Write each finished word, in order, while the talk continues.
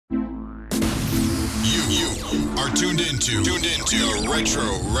You are tuned into the Retro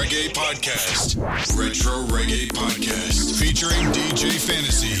Reggae Podcast. Retro Reggae Podcast. Featuring DJ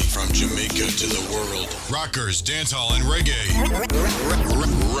Fantasy from Jamaica to the world. Rockers, dancehall, and reggae.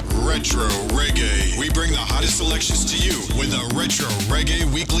 Retro Reggae. We bring the hottest selections to you with a Retro Reggae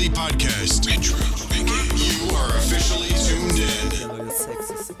Weekly Podcast. Retro Reggae. You are officially tuned in.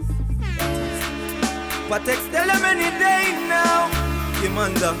 But text tell them any day now.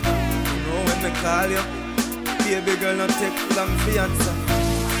 Kimanda, you know when me call you. Baby girl, not take long for answer.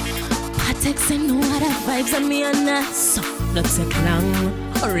 I text him, no other vibes on me and that. So, don't take long.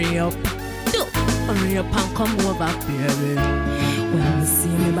 Hurry up. Hurry up and come over, baby. When you see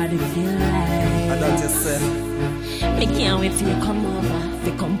me body feel like. I don't just say. Me can't wait till you come over.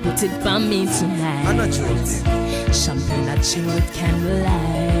 They come put it by me tonight. I'm not joking. Champagne I chill with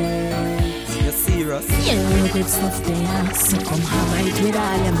candlelight. You're serious? Yeah, good stuff there. So come have it with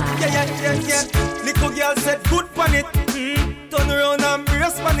all your mind. Yeah. Little girl said good pan it. Turn around and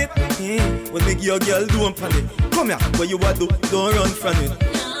brace pan it. What make your girl do pan it? Come here, what you want do? Don't run from it.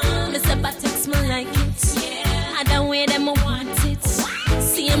 No, Mr. Batex me like it. Yeah. Other way them I want it.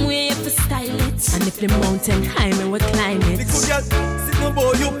 Same way if I style it. And if the mountain high, me will climb it. Little girl, sit no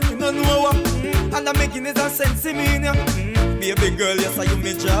boy you don't know what. And I'm making it a sense in me now. Baby girl, yes, I you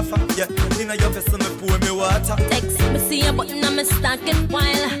me Jaffa. Yeah, inna your vessel me pour me water. Text me see a button on me stocking while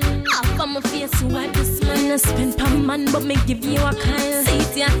half on my face you wipe this man. I spend per man, but me give you a kind. See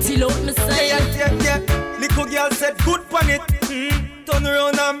it ya till out me side. Yeah. Little girl said good pan it. Turn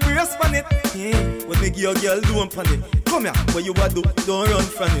around and brace pan it. What make your girl do pan it? Come here, what you want do? Don't run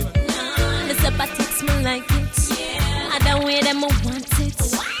from it. Nah, Mr. Batex me like it. Yeah. Other way them I want it.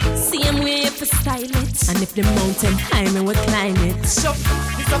 Same way if I style it. And if the mountain high, me will climb it. Shup,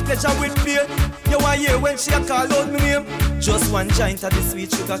 it's a pleasure with beer. You want hear when she a call out me name. Just one giant of the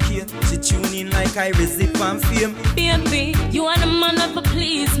sweet sugar cane. She tune in like I zip and fame. Baby, you are the man that will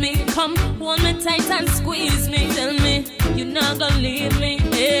please me. Come, hold me tight and squeeze me. Tell me, you not gonna leave me.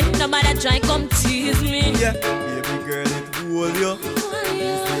 Hey, nobody try come tease me. Yeah, baby girl, it hold you.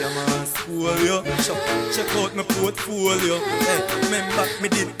 Check out my portfolio. Hey, remember me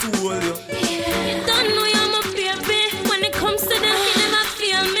did told you. You don't know you're my baby. When it comes to them, you never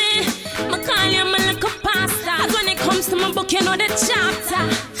feel me. I call you my little pasta. Cause when it comes to my book, you know the chapter.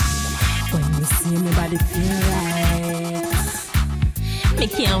 When you see me body feel right. Me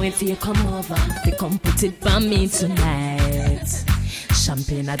can't wait till you come over. They come put it by me tonight.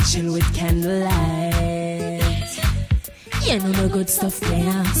 Champagne I chill with candlelight. You know the good stuff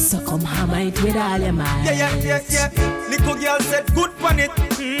there, so come hammer it with all your mind. Yeah. Little girl said good pan it.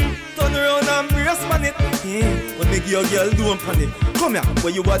 Turn around and brace pan it. What make your girl do pan it? Come here,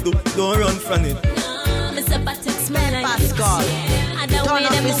 what you want do? Don't run from it. No, Mr. Batex me like Pascal, yeah. turn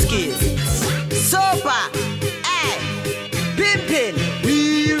up the skills. Sopa, hey, pimpin'.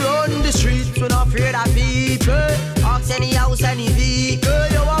 We run the streets, we're not afraid of people. Ask any house, any vehicle.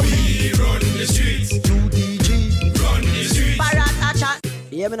 We run the streets.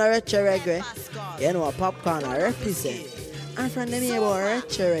 Yeah, I'm a retro reggae. You know, popcorn I represent. I'm from them here about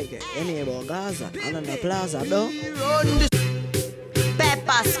retro reggae. You know about Gaza and on the plaza, though.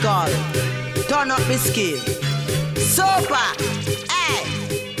 Pepper skull, turn up the scale. Sopa, hey,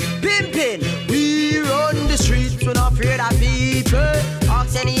 pimpin'. We run the streets, we're not afraid of people.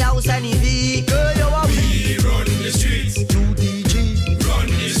 Ask any house, any vehicle. We run the streets. 2DG, run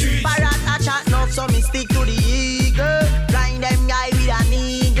the streets. Parrot a chat, not so me stick to the eagle. Blind them guy with a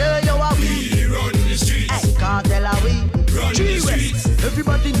nigga. We run the streets. Hey, can't tell how we run the streets.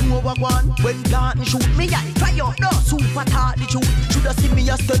 Everybody know what one. When can't shoot me, I try out no super hard the truth. Shoulda see me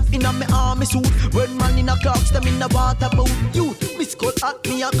a step in a me army suit. When man in a clocks, them in the water boat. Youth, me skull at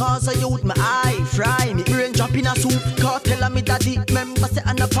me a cause a youth. My eye fry, me brain drop in a soup. Can't tell me daddy, member say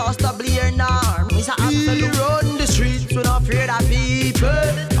and the pastor blear nar. We run the streets, we're not afraid of people.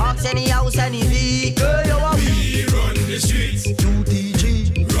 Ask any house, any vehicle. We run the streets.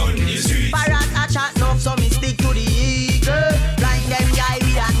 2DG, run the streets. Parrot a chat, no so me stick to the eagle. Blind them guy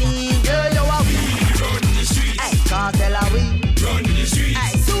with a nigga. We run the streets. Hey, can't tell how we run the streets.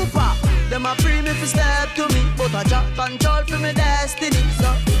 Hey, super. Them a free me for step to me, but I drop control for my destiny.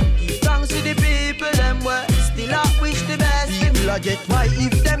 So give thanks to the people, them were still I wish the best. People a get why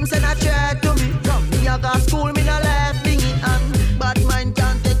if them send a threat to me. From me I got school, me not left me in hand. Bad mind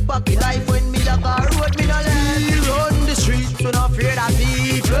can't take back the life when me a got road, me not left. We run the streets, we're not afraid of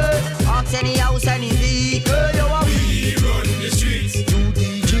people. Ask any house, any vehicle. We run the streets.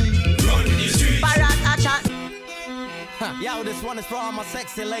 2DG, run the streets. Parrot a chat. Yo, this one is for all my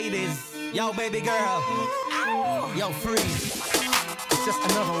sexy ladies. Yo, baby girl. Yo, freeze. It's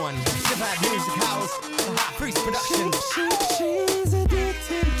just another one. Divide Music House. Freeze Production. She's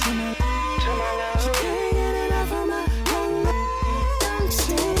addicted to my love. She can't get enough of my love.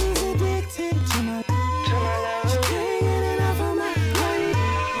 She's addicted to my love. She can't get enough of my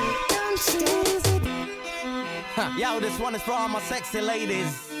love. She's addicted. Yo, this one is for all my sexy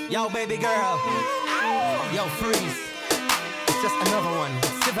ladies. Yo, baby girl. Yo, freeze. It's just another one.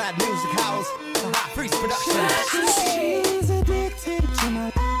 Divide Music House. Freeze Production. She's addicted to my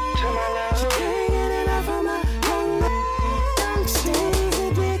love. She can't get enough of my love. She's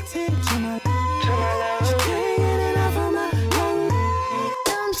addicted to my love. She can't get enough of my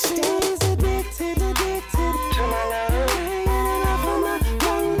love. She's addicted to my love. Can't get enough of my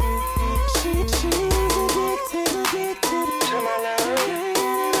love. She's addicted to my love. Can't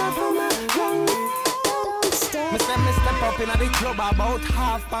get enough of my love. Don't stop. Me step up in the club about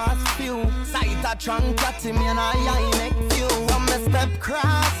few. Sight a trunk catty me and I make few. So me step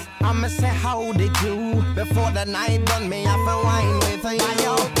cross and me say how they do. Before the night done me have a wine with you. I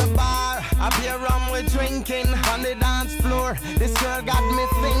out the bar, up here rum we drinking. On the dance floor, this girl got me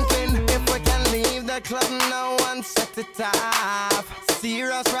thinking. If we can leave the club now and set it off.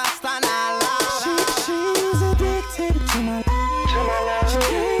 Serious Rasta and I love. She's addicted to my love. She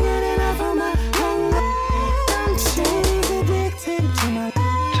can't get enough of my love. She's addicted to my love.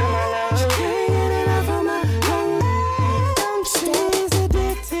 She can't get enough of my love. She's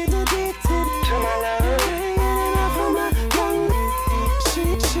addicted to my love. Can't get enough of my love.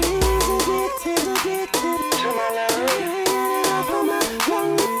 She's addicted to my love. Can't get enough of my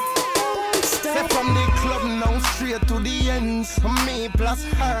love. Step from the club now straight to the ends. Me plus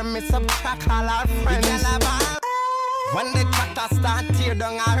her, me subtract all our friends. When the tractor start tear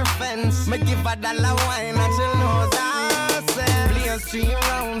down our fence, me give her dollar wine and she knows herself. Play us 3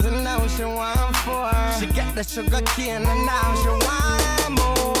 rounds and now she want 4. She get the sugar cane and now she want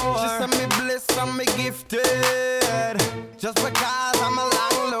more. She said me blessed and me gifted, just because I'm a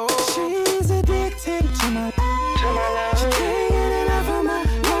landlord. She's addicted to my love. She can't get enough of my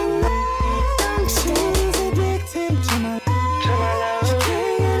love. She's addicted to my love. She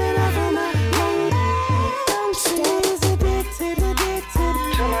can't get enough of my love. She's addicted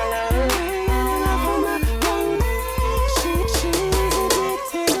to my love. Can't get enough of my love. She's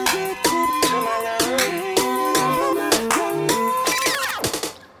addicted to my love. Can't get enough of my love.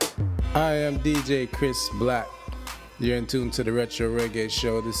 I am DJ Chris Black. You're in tune to the Retro Reggae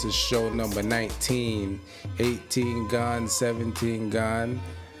Show. This is show number 19. 18 gone, 17 gone,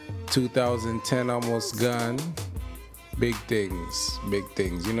 2010 almost gone. Big things, big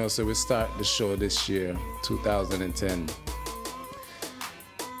things. You know, so we start the show this year, 2010.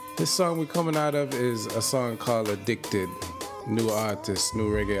 This song we're coming out of is a song called Addicted. New artist, new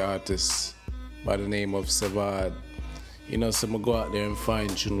reggae artist by the name of Savad. You know, so I'm gonna go out there and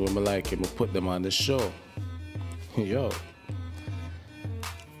find tune when I like it and put them on the show. Yo.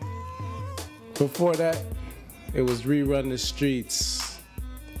 Before that, it was Rerun the Streets,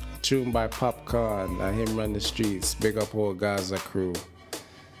 tune by Popcorn. Now him run the streets. Big up whole Gaza crew.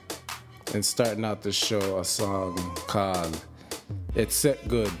 And starting out the show, a song called It's Set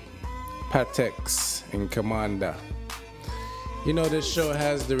Good, Patex and Commander. You know, this show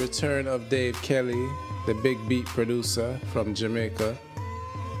has the return of Dave Kelly, the big beat producer from Jamaica.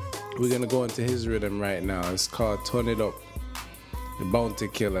 We're gonna go into his rhythm right now. It's called Turn It Up. The Bounty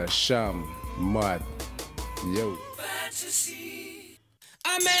Killer, Sham, Mud. Yo.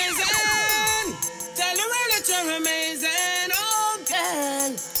 Amazing! Tell the world that you're amazing, oh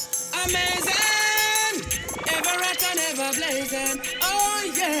girl. Amazing! Ever hot and ever blazing, oh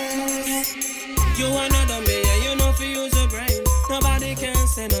yes. You another me, and you know for use your brain. Nobody can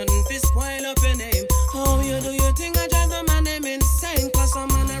say nothing, fi spoil up your name. How you do your thing, I drive the man them insane. Cause I'm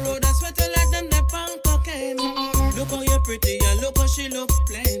on the road, I sweat like them they on cocaine. Look how you pretty, and look how she look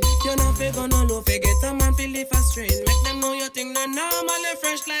plain. You know fi gonna low, fi get a man fi live a strain. Make them know your thing, no normally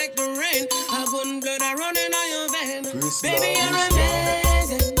fresh like the rain. A good blood a running on your vein. Baby, you're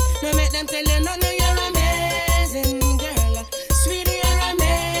amazing. No make them tell you nothing, you're amazing, girl. Sweetie, you're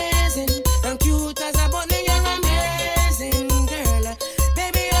amazing. And cute as a bunny, you're amazing, girl.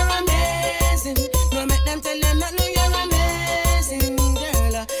 Baby, you're amazing. No make them tell you nothing, you're amazing,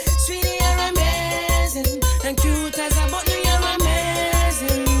 girl. Sweetie, you're amazing. And cute as a bunny, you're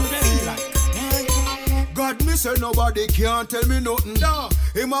amazing, girl. God, me say nobody can't tell me nothing. Nah.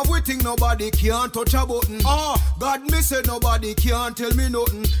 Him have waiting, nobody can't touch a button. God, me say nobody can't tell me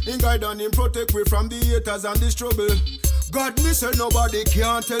nothing. In guide and him protect me from the haters and this trouble. God me say nobody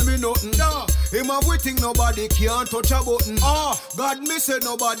can't tell me nothing. Nah, him have waiting, nobody can't touch a button. God me say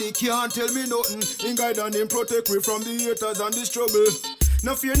nobody can't tell me nothing. In guide and him protect me from the haters and the struggle.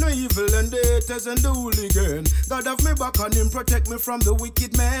 No fear, no evil, and the haters and the hooligan. God have me back and him protect me from the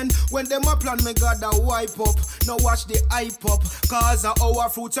wicked man. When them a plan, me God a wipe up. Now watch the hype up, cause our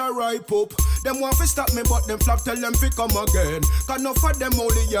fruits are ripe up. Them want to stop me, but them flap tell them fi come again. Cause enough of them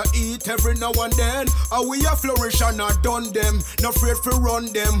only you eat every now and then. And we a flourish and a done them. No afraid fi run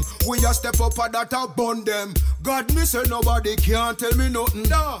them. We a step up and that a bun them. God me say nobody can't tell me nothing.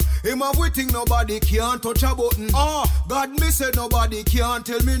 Nah, him have waiting, nobody can't touch a button. God me say nobody can't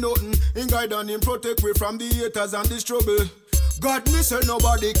tell me nothing. In guide and him protect me from the haters and the trouble. God me say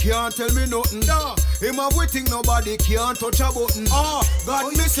nobody can't tell me nothing. Nah, him have waiting, nobody can't touch a button.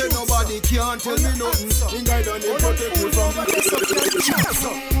 God me say nobody can't tell me nothing. In guide and him protect me from the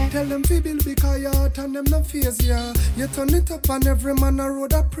haters. Tell them fi build big heart and them no fears ya. You turn it up and every man a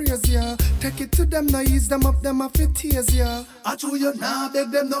road a praise ya. Take it to them, now ease them up, them a fit tears ya. I chew you now, beg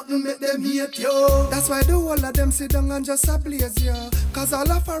them nothing, make them hate you. That's why the whole of them sit down and just a blaze ya. Cause all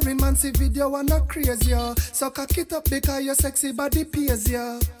of foreign man see video and not crazy ya. So cock it up because your sexy body pays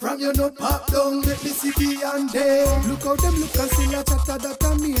ya. From your nut pop down, make me see and day. Look how them look and still a chatter that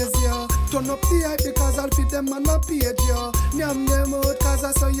amaze ya. Turn up the hype because I'll fit them on a page ya. Nyam them out cause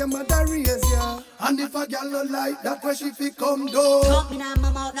I saw your mother raise ya. And if a girl no like that, where she fi come down. Talk me now,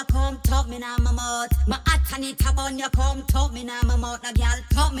 my mouth, no come, talk me now, my mouth. My hot and it a bun, you come, talk me now, my mouth, no girl.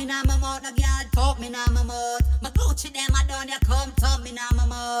 Talk me now, my mouth, no girl, talk me now, my mouth. My Gucci them a done, you come, talk me now, my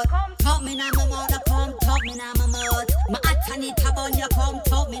mouth. Talk me now, my mouth, no come, talk me now, my mouth. My hot and it a bun, you come,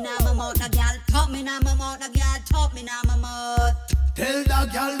 talk me now, my mouth, no girl. Talk me now, my mouth, no girl, talk me now, my mouth. Tell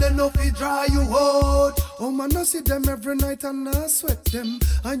that girl they no fi dry you out. Oh man, I see them every night and I sweat them.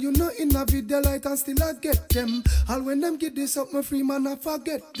 And you know in a video light and still I get them. All when them get this up my free man I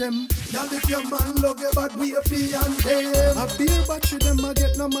forget them. Now if your man love you but we a fee and them. A beer battery them I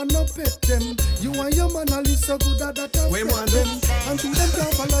get no man no pet them. You and your man I live so good that I affect them. Until them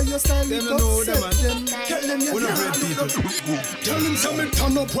can't follow your style it upset them. Tell them you can't. Tell them some me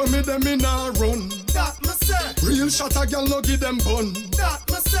turn up when me them in a run. That me say. Real shot a girl no give them bun. That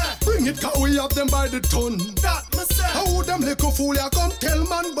me say. Bring it cause we have them by the ton. That me say. How them little fool ya come tell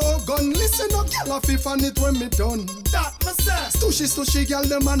man bout gun. Listen up girl a fif and it when me done. That me say. Stushy girl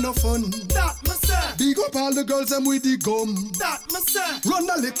them a no fun. That me say. Big up all the girls them with the gum. That me say. Run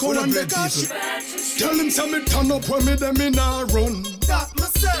a liquor and the cash. Tell them say me turn up when me them in a run. That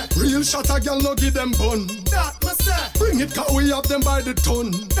me say. Real shot a girl no give them bun. That me say. Bring it cause we have them by the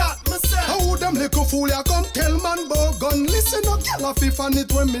ton. That me say. How them little fool ya come tell man bout gun. Listen up girl a fif and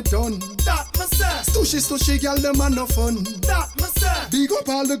it when me done. That me say. Stushy girl them a no fun. That me say. Big up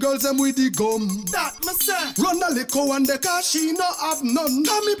all the girls them with the gum. That me say. Run a liquor and the cash she no have none.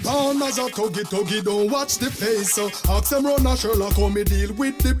 Come me born as a tuggy, don't watch the face. So ask them run a Sherlock how me deal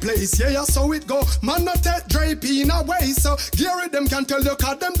with the place. Yeah, so it go. Man not take drape in a way. So Gary them can tell you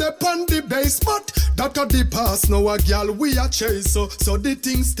cause them they on the base. But that got the past now a girl we a chase. So the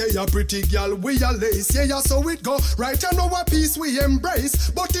things stay a pretty girl we a lace. Yeah, so it go. Right you know a piece we embrace.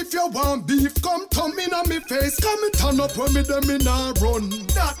 But if you want beef come thumb in on me face. Come and turn up when me them in a run.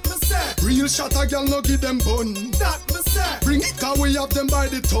 That me say. Real shot a girl no give them bun. That me say. Bring it cause we have them by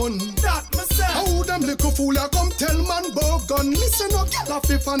the ton. That me say. How them little fool ya come tell man bout gun. Listen up girl a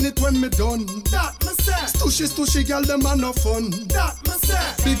fif and it when me done. That me say. Stushy girl them a no fun. That me say.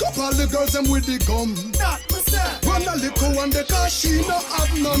 Big up all the girls them with the gum. That me say. Run a liquor and the car she no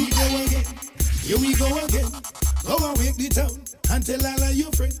have none. Here we go again. Go and wake the town and tell all of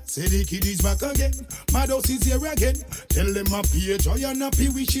your friends. Say the kid is back again. Mad house is here again. Tell them happy joy and happy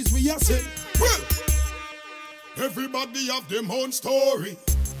wishes we are saying. Well, everybody have them own story.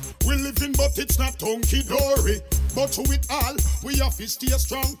 We living but it's not hunky-dory. But to it all, we have to stay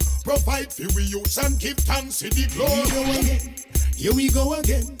strong. Provide for we youths and give thanks to the glory. Here we go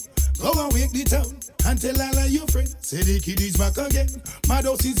again. Go and wake the town and tell all of your friends. Say the kid is back again. Mad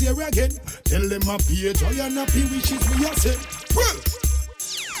house is here again. Tell them happy joy and happy wishes we are saying. Well,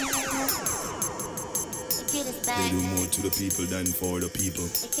 they do more to the people than for the people.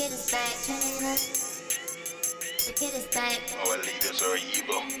 The kid is back. The kid is back. Our leaders are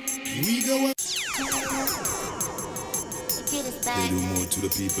evil. Here we go. The kid is back. They do more to the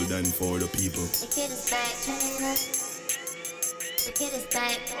people than for the people. The kid is back. The kid is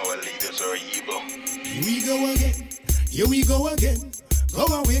back. Our leaders are evil. Here we go again. Here we go again. Go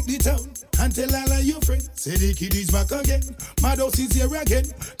and wake the town and tell all of your friends. Say the kid is back again. Mad house is here again.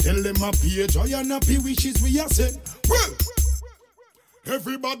 Tell them happy joy and happy wishes we are saying. Well,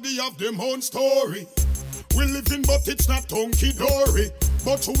 everybody have them own story. We living but it's not hunky-dory.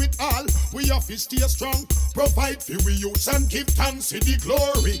 But to it all, we have to stay strong. Provide for we youths and give thanks to the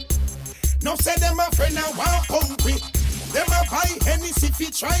glory. Now say them a friend and walk hungry. Them a buy Hennessy if he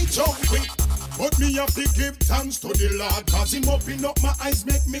try jump quick. But me have to give thanks to the Lord, cause him open up my eyes,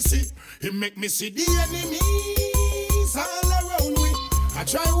 make me see. He make me see the enemies all around me. I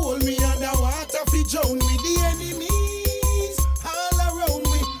try hold me under water fi drown me. The enemies all around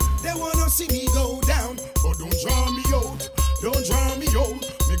me. They wanna see me go down, but don't draw me out. Don't draw me out.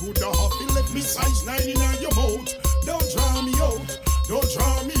 Me good to have to let me size 9 in your mouth. Don't draw me out. Don't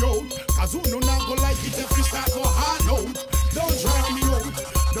draw me out. Cause who no not go like it if we start go hard out. Don't draw me out.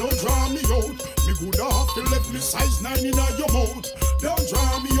 Don't draw me out. Me good to have to let me size 9 in your mouth. Don't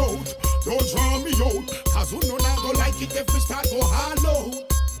draw me out. Don't draw me out. Cause who no not go like it if we start go hard out.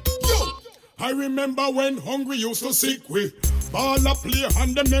 Yo! I remember when hungry used to sick with. Ball a play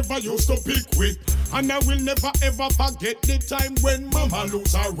and them never used to pick with. And I will never ever forget the time when mama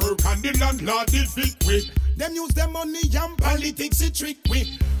lose her work and the landlord did fit with. Them use them money and politics to trick with.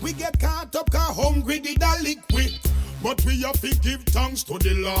 We get caught up cause hungry did a liquid. But we have to give thanks to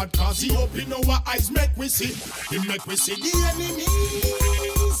the Lord, cause he open our eyes, make we see. He make we see the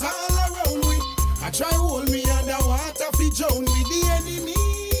enemies all around me. I try hold me under water fi drown me. The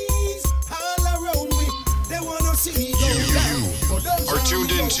enemies all around me. They wanna see me go down. You are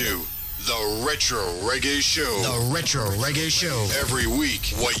tuned into the Retro Reggae Show. The Retro Reggae Show. Every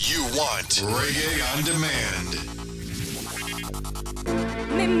week, what you want. Reggae on demand.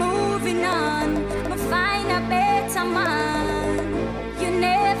 Me moving on, me find a better man. You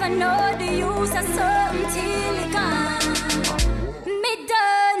never know the use of something till it gone. Me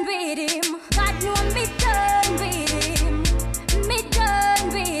done with him, God know me done with him. Me done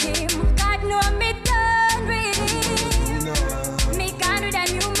with him, God know me done with him. Me gone with a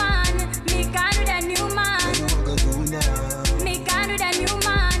new man, me gone with a new man. Me gone with a new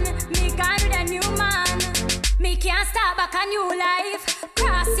man, me gone with a new man. Me can't start back a new life.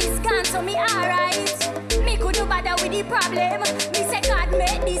 Cross is gone, so me alright. Me could do better with the problem. Me say God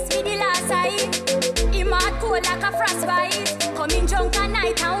made this be the last time. Him heart cold like a frostbite. Coming drunk at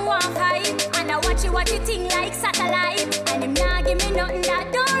night and one fight. And I watch you thing like satellite. And him nah give me nothing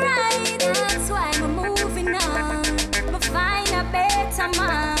that don't right. That's why I'm moving on. But find a better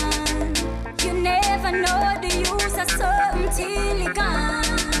man. You never know the use of something till it gone.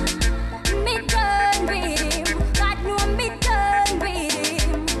 Me done with him. God know me done with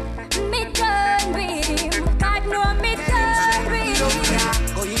him. Me done with him. God know me done with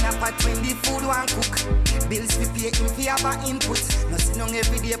him. Go in a pot when the food one cook. Bills we pay him fi have a input. No sit down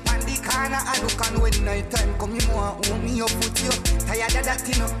every day pan the corner and look on when night time come you more own me up put you. Tired of that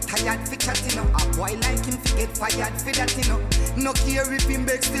you know, tired fi chat you know. A boy like him fi get fired fi that you know. No care if him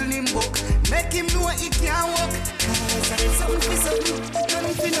beg still him book. Make him know he can't walk. Cause something fi something,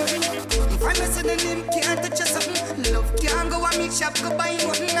 nothing fi nothing. If I'm messing then him can't touch you something. Love can't go and meet shop go buy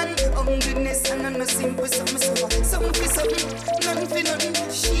nothing. And goodness and no simple something. Something fi something, nothing fi nothing.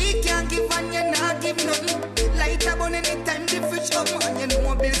 She can't give and you not give nothing. Light up on any time the fridge up and you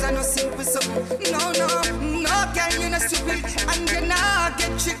know bills are no simple something. No, can you not stupid. And you not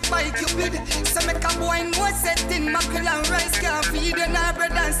get tricked by Cupid. So make a boy know setting mackerel and rice can't feed you not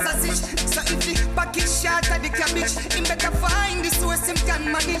bread and sausage. So if the package short of the cabbage, him better find the source him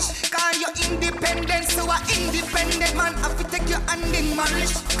can manage. Cause you're independent, so a independent man have to take your hand in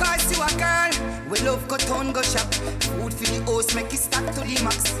marriage. Cause you a girl, we love go town go shop. Food for the house make it stack to the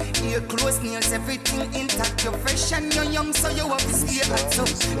max. Ear close nails everything intact. You're fresh and you're young so you have to stay hot. So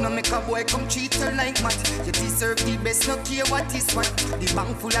no make a boy come treat you like mat. You deserve the best, no care what is what. The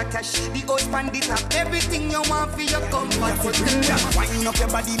bank full of cash, the house pan the top. Everything you want for your comfort. Wind up your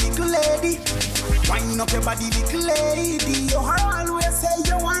body little lady. Wind up your body little lady. You always say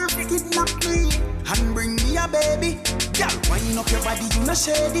you want to kidnap me and bring me a baby. Girl, wind up your body, you no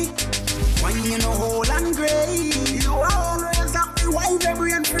shady. Wine you no whole and grey. You always have to wind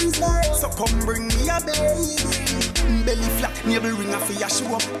every and freeze me. So come bring me a baby. Belly flat, navel ring for your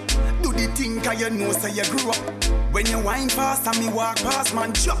show up. Do the thing cause you know so you grew up. When you wine fast and me walk past,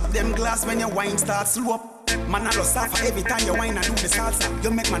 man drop them glass when your wine starts slow up. Man, I lost half every time you whine and do the salsa.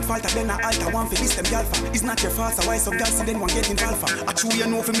 You make man falter, then I alter one for this them alpha. It's not your fault, so why some girls see then one getting alpha. I chew you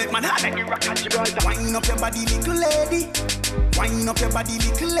know if you make man hard like you rock at Gibraltar. Wind up your body, little lady. Wind up your body,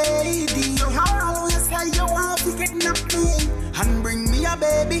 little lady. You always say you want to kidnap me and bring me a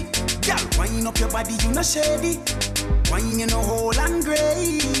baby. Girl, wind up your body, you no shady. Wine you no whole and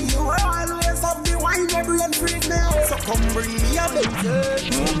grey. You always have the wine every and free now. So come bring me a baby.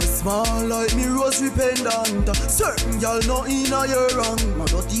 Me small like me rosary pendant. Certain y'all not in a your wrong. My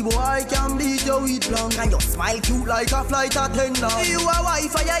dirty boy can bleach beat you with blank. And you smile cute like a flight attendant. You a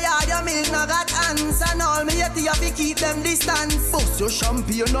wife for your yard, your milk no got hands. And all me yet you have to keep them distance. Bust your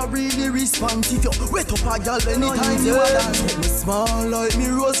champagne not really responsive. You wet up a girl anytime you a dance. Me small like me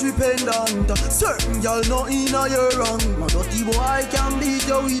rosary pendant. Certain girl no in a your wrong. My dirty boy can beat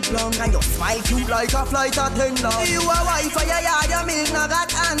you with blank. And you smile cute like a flight attendant. You a wife for your yard, your milk no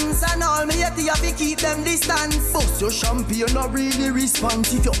got hands. And all me yet you have to keep them distance. Bust your champagne not really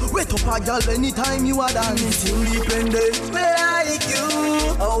responsive. You wet up a girl anytime you a dance. Miss Independent, me like you.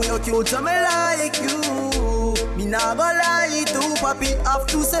 Oh, you cute, so me like you. Me nah go lie to papi, have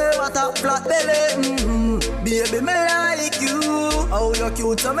to say what a flat belly. Baby, me like you. Oh, you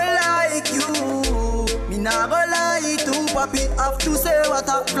cute, so me like you. Me nah go lie to papi, have to say what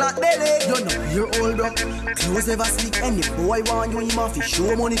a flat belly. You know you're old up, clothes never sleep. And if boy want you, him off his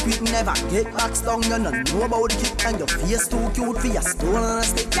show money quick. Never get boxed down, you don't know about the kick. And your face too cute for your stone and a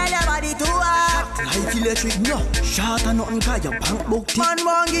stick. Tell your body to hot like electric, no short and nothing cause your bank book tick. Man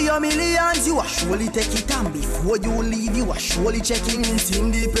won't give you millions, you a surely take it. And before you leave, you a surely check in. It's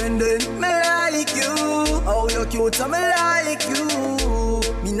Independent, me like you. Oh, you cute, so me like you.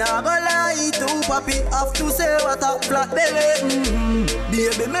 Me nah go lie to papi, have to say what a flat belly.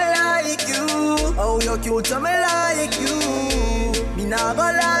 Baby, me like you. Oh, you cute, so me like you. Me nah go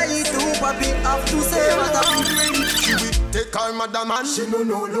lie to papi, have to say what a. She will take her mother man, she no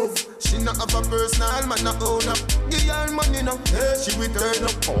love. She not have a personal man, not own up. Give her money now, hey, she will turn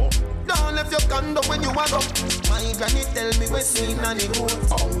up. Don't left your condo when you walk up. My granny tell me we're seen on the road.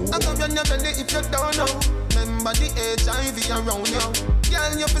 I come your belly if you don't know. Remember the HIV around you.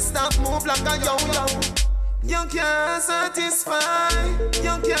 Girl, you fi stop move like a yo-yo. You can't satisfy.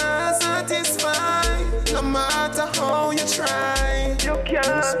 You can't satisfy. No matter how you try. You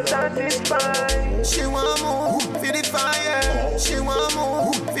can't satisfy. She want move for the fire. She want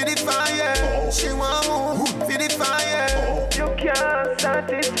move for the fire. She want move for the fire. You can't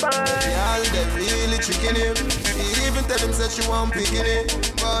satisfy. Y'all they really tricking him. She even tell him that she won't picking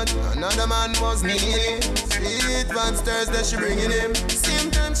it. But another man was needed. Sweet vibes Thursday she bringing him.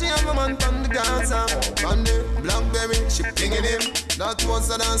 Same time she have a man from the Gaza. Monday, Blackberry, she pinging him. That was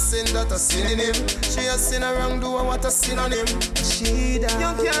a dancing that a sin in him. She a sin around doing what a sin on him. She died.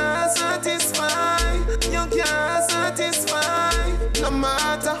 You can't satisfy. You can't satisfy. No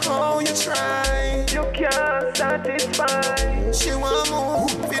matter how you try. You can't satisfy. She want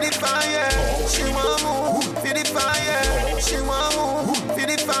move for the fire. She want move for the fire. She want move for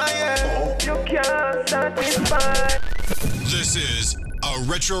the fire. You can't satisfy. This is a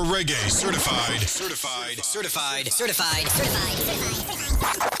Retro Reggae certified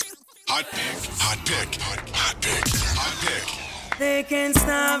hot pick. They can't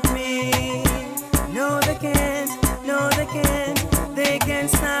stop me. No, they can't. No, they can't. They can't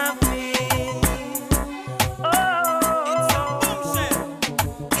stop me. Oh,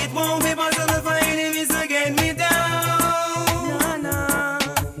 it won't be possible for enemies to get me down. No.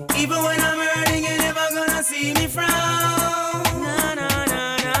 Even when I'm hurting, you're never gonna see me frown. No.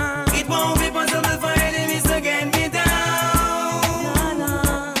 It won't be possible for enemies to get me down.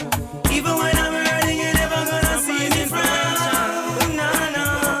 No. Even when I'm hurting, you're never gonna see me frown.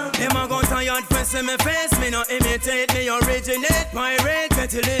 No. Them a go tired pressing me face. Me no imitate, me originate. Pirate,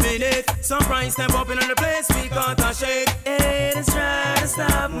 get eliminate. Surprise step up in the place, we got a shake. Haters try to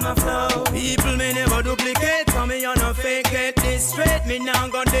stop my flow. People me never duplicate, for me on no fake. Get this straight, me now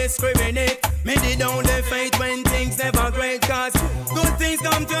gon' discriminate. Me did only fate when things never great. Cause good things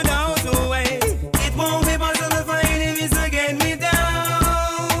come to those who wait. It won't be possible for enemies to get me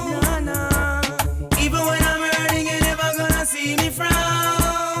down. No. Even when I'm hurting, you're never gonna see me frown.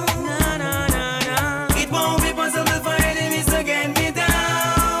 No. It won't be possible for enemies to get me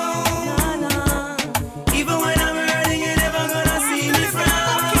down. No. Even when I'm hurting, you're never gonna see me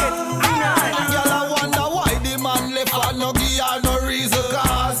frown. Girl, I wonder why the man left her no give her no reason.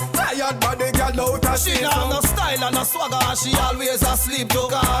 Cause tired body girl out of she not no style and no swagger and she always asleep to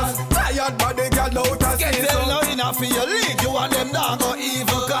cause tired body girl out of get them no enough for your league. You and them now go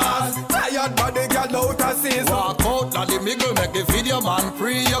evil cause tired body girl out of season. Walk out now the middle make the video man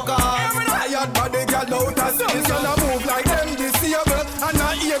free your cause tired body girl out of season. I move like them disabled and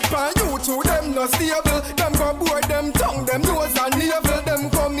I hate for you to them no stable. Them go board them tongue, them nose and navel. Them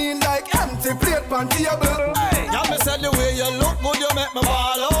come in like empty plate pan table. Hey, yeah, me said the way you look good you make me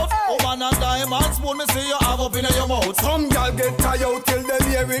ball out. Woman and diamond spoon me see you have up in your mouth. Some girl get tired out till them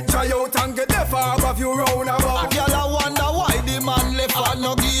hear it try out and get the far of you round about. A girl I wonder why the man left her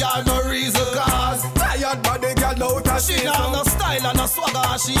no give her no reason cause Tired body girl out of She season. got no style and no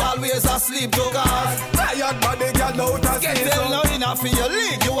swagger, she always asleep to cause. Tired body girl out of Get season. them now in a for your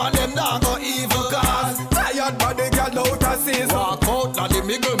league, you and them now go evil cause. Tired body girl out of season. Walk out, now the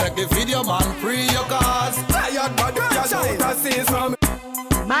middle, make the video man free your cause. Tired body girl out of season.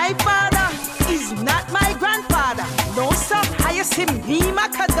 My father is not my grandfather. No sir, how you see me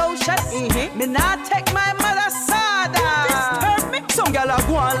Macadocious? Me not take my mother's soda. Disturb me. Some gyal a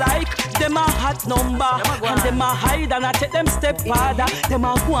go on like them a hot number, and them a hide and I take them step farther. Them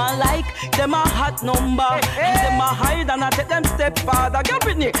a go on like them a hot number, and them a hide and I take them step farther. Girl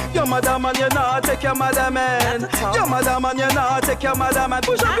Britney, your madam and you not take your madam man. Your madam and you not take your madam man.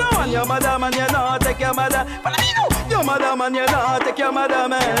 Push up your one, your madam and you not take your madam. But I know your madam and you not take your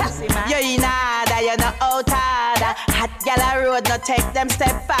madam man. You in order, you no out order. Hot gyal a road, no take them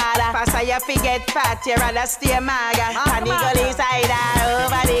step farther. Faster you forget fat, you rather stay maga. On the gully side or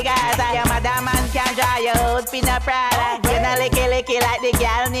over the Gaza. Your madam man can draw your out pin a Prada. You no licky like the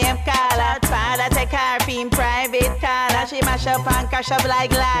girl named Carla. Father take her in private car. She mash up and crash up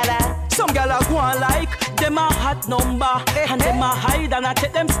like ladder. Some gyal a go on like them a hot number, and them a hide and I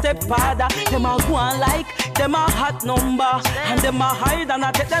take them step farther. Them a go on like them a hot number, and them a hide and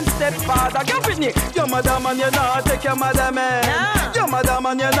I take them step farther. Girl Britney, your madam and you not take your madam man. Your madam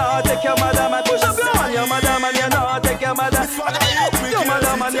and you not take your madam man. Push up your one, your madam and you not take your madam. Your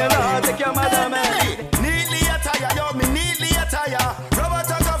madam and you not take your madam man. Neatly attire, yo, me neatly attire. Robert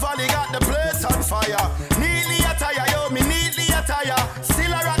Cavalli got the place on fire. Neatly attire, yo, me neatly attire.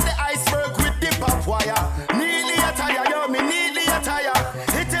 Still I rock the iceberg with the pop wire. Neatly attire, yo, me neatly attire.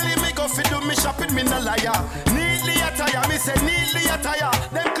 He telling me go fi do me shopping, me no liar. Neatly attire, me say neatly attire.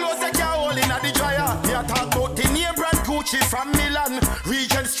 Them clothes they can't hold in the dryer. Me a talk about the name brand Gucci from Milan.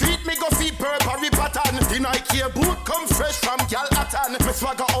 Regent Street, me go fi Burberry pattern. The Nike boot come fresh from Galatan. Me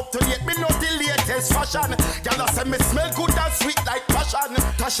swagger up to date, me know the latest fashion. Gyal say me smell good and sweet like passion.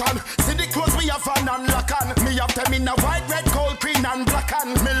 Tashan, see the clothes we have on and lock on. Me have them in a white, red, gold, green and black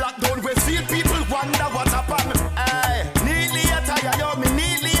on. Me lock down Westfield, people wonder what happened. Hey, neatly attire, yo, me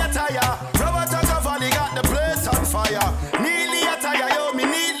neatly attire. Robert Cavalli got the place on fire. Neatly attire, yo, me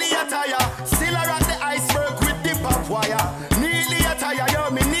neatly attire. Still I rock the iceberg with the pop wire. Neatly attire, yo,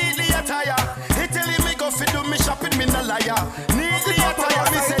 me neatly attire. He telling me go fi do me shopping, me no liar. Neatly attire,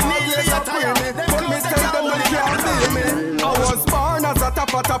 me say neatly attire. Them clothes they can't hold in. I was born as a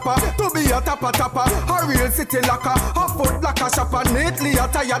tapper, to be a tapper, a real city locker, a foot locker shopper, neatly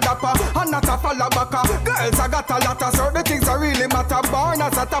attired dapper, and not a fallabaka. Girls, I got a lot of certain things that really matter. Born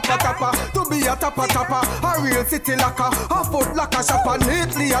as a tapper, to be a tapper, a real city locker, a foot locker shopper,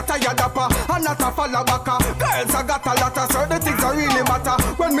 neatly attired dapper, and not a fallabaka. Girls, I got a lot of certain things that really matter.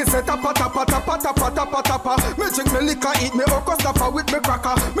 When me say tapper, me drink me liquor, eat me okra stuffer with me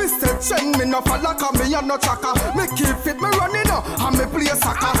cracker. Me stay trend, me no fallaka, me a no tracker. Me keep fit, me running up, and me play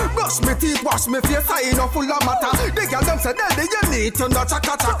soccer. Brush me teeth, wash me face, I ain't no full of matter. The girl them say, daddy, you need to no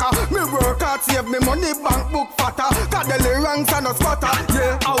chaka. Me work hard, save me money, bank book fatter. Got the ranks and no squatter.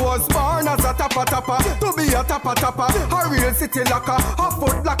 Yeah, I was born as a tapper, to be a tapper, a real city locker, a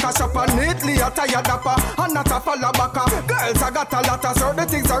foot locker shopper, neatly attired dapper, and not a fallabaka. Girls, I got a lot of certain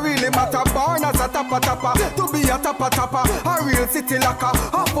things that really matter. Born as a tapper, to be a tapper, a real city locker,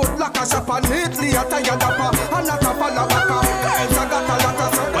 a foot locker shopper, neatly attired dapper, and not a fallabaka. Girls, I got a lot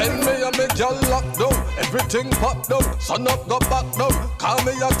of certain. When me and me girl lock down, everything pop down. Sun up go back down, call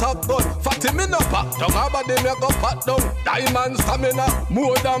me a top gun. Fatty me no pack down, her body me go pat down. Diamond stamina,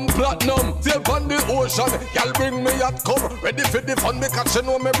 more than platinum. Sail on the ocean, girl bring me yacht come. Ready for the fun because she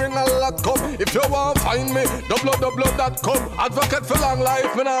know me bring a lot come. If you want find me, www.com. Advocate for long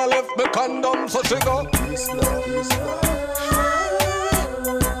life, me nah left me condom. So she go.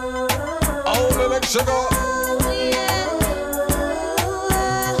 Oh, me make she go.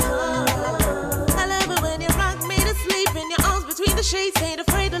 The shades ain't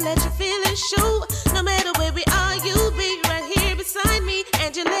afraid to let your feelings show. No matter where we are, you'll be right here beside me,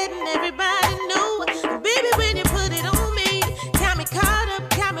 and you're letting everybody know. Baby, when you put it on me, got me caught up,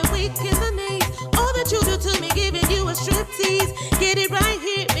 got me weak in the knees. All that you do to me, giving you a striptease. Get it right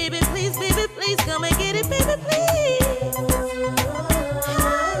here, baby, please, come and get it, baby, please.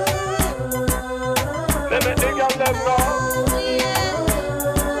 Let me dig up them now.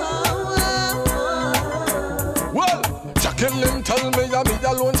 Kill him, tell me I'm me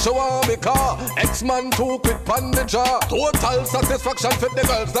alone, show on me car. X-Man too quick pan the jaw. Total satisfaction for the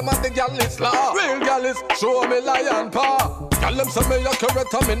girls, them and the gal is law. Real gal is show me lion paw. Gal them say me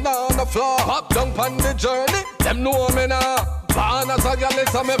accurate and me nah on the floor. Pop down pan the journey, them know me nah. Born as a gal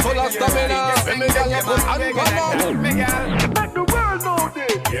is me full of stamina. When me gal put hand pan on. world know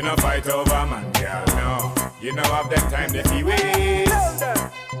this. You no fight over man, girl, no. You no have that time that he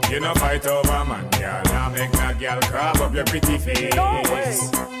waste. You no fight over man, girl. Now make no girl crab up your pretty face. No way.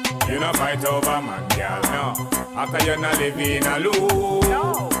 You no fight over man, girl, no. After you no live in a loop.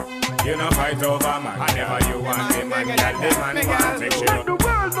 No. You no fight over man. Whenever you want the man, girl, the man want make sure. Let the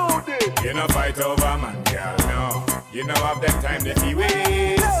world know this. You no fight over man, girl, no. You no have that time that he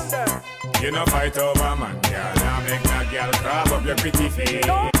waste. You no fight over man, girl. Now make no girl crab up your pretty face.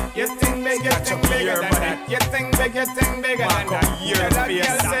 You think big, you think bigger than that. You think big, you think bigger than that. You think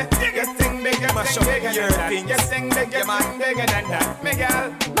big, you think bigger than that. You think big, you think bigger than that.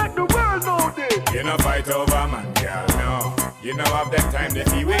 Miguel, let the world know this. You no fight over man, girl, no. You no have that time that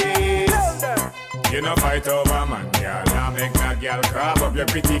he waste. You no fight over man, girl. Now make no girl crab up your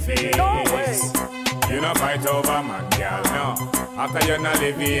pretty face. You no fight over man, girl, no. After you no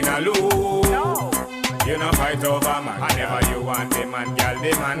live in a loop. No. You no fight over man. Whenever you want the man, girl,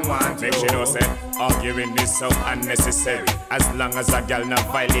 the man want. Make sure you say arguing is so unnecessary. As long as a girl not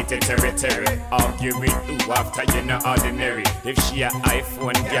violate territory. Argue with who after you no ordinary. If she a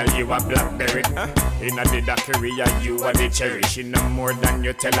iPhone, girl, you a Blackberry. In a the career, you are the cherry. She no more than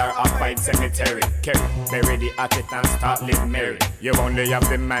you tell her a fight cemetery. Carry, bury the attic and start live merry. You only have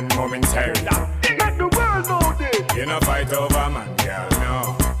the man momentarily. Let the world know this. You no fight over man, girl,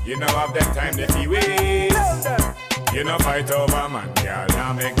 no. You no have that time that he waste. You no fight over man, girl.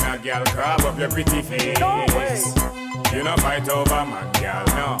 Now make no girl crab up your pretty face. You no fight over man, girl,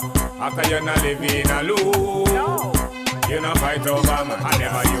 no. After you no live in a loop. You no fight over man.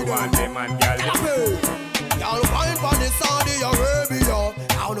 Whenever you want the man, girl. Y'all wine for the Saudi Arabia.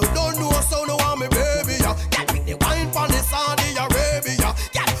 Y'all don't know so no want me baby. Y'all pick the wine for the Saudi Arabia.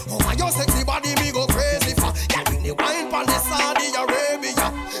 Over your sexy body me go crazy for. Y'all pick the wine for the Saudi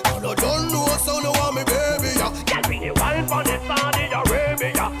Arabia. Y'all don't know so no want me baby. Y'all pick the wine for the Saudi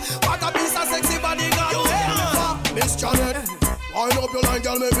Arabia. What a piece of sexy body got you there, Miss Janet. Wind up your line,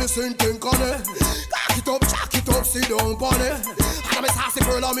 girl, maybe sing think on it. Jack it up, sit down on it. And I'm a sassy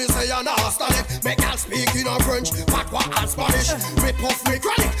girl, and me say you're not hostile. Make girl speak in a French, patois and Spanish. Me puff, me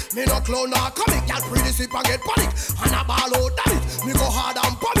chronic, me no clown or comic. Girl pretty sip and get panic, and a ball out damn it. Me go hard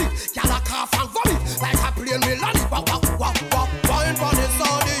and vomit, girl a cough and vomit. Like a plane me land it, wah. Wine for the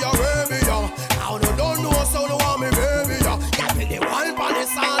Saudi Arabia. Now no don't know so no want me baby. Girl pick the wine for the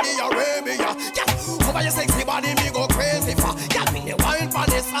Saudi Arabia. Girl over your sexy body me go crazy for. Girl pick the wine for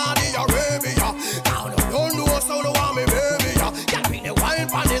the Saudi Arabia. Now no don't know so no want me baby. Girl pick the wine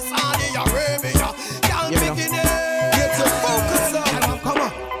for the Saudi Arabia. Girl picking it. Get your focus up. Come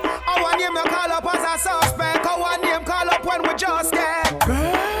on. Our name you call up as a suspect. Our name call up when we just get.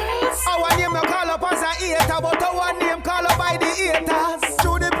 Our name you call up as a hater, but our name call up by the haters.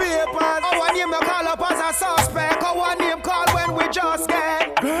 Through the papers. Our name you call up as a suspect. Our name call when we just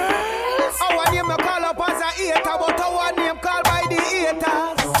get. Our name you call up as a hater, but our name call by the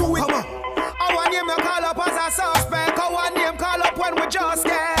haters. Do it. Our name you call up as a suspect. Our name call up when we just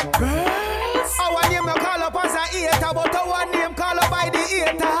get. Our name you call up as a hater, but our name call up by the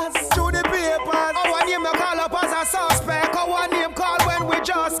haters. Through the papers. Our name you call up as a suspect. Our name call when we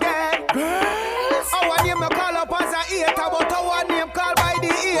just get. Our name you call up as a hater, but our name call by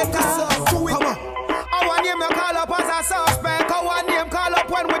the haters. Do it. Our name you call up as a suspect. Our name call up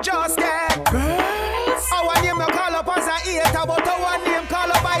when we just get. Our name you call up as a hater, but our name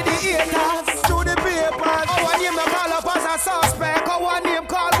call up by the haters. Through the papers. Our name you call up as a suspect. Our name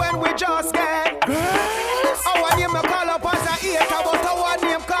call when we just get. Our name you call up as a hater, but our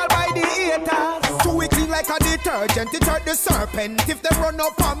name call by the haters. Do it clean like a detergent, it hurt the serpent. If they run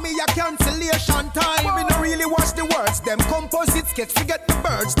up on me, a cancellation time. Me no really watch the words, them composite sketch, forget the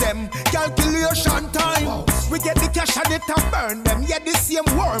birds, them calculation time. We get the cash and it and burn them, yeah the same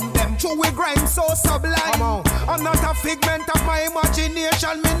worm them. True we grind so sublime. I'm not a figment of my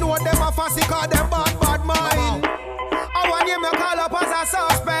imagination. Me know them a fussy cause them bad mind. Our name you call up as a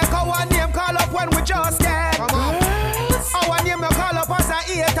suspect. Our name call up when we just get. Our name you call up as a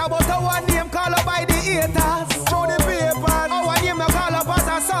hater, but our name call up by the haters. Through the papers. Our name you call up as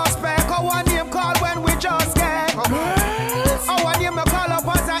a suspect. Our name call when we just get. Our name you call up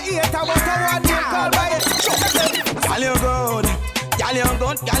as a hater, but our name call by the Girl you good, girl you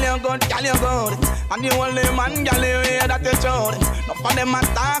good, girl you good, girl you good. And the only man, girl you hear that you should. No for them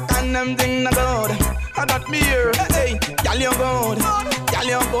attack and them thing no good. I got me here, hey, girl you good, girl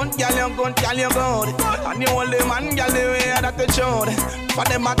you good, girl you good, girl you good. And the only man, girl you hear that you should. For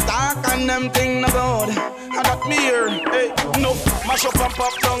them attack and them thing no good. I got me here, hey, no, mash up and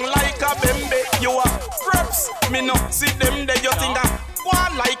pop down like a bembe. You are preps, me no see them there. You think that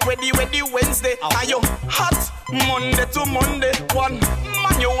one like ready Wednesday. Are you hot? Monday to Monday, one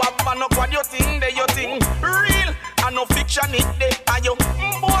man you have and up what you think, you think real and no fiction it day. And you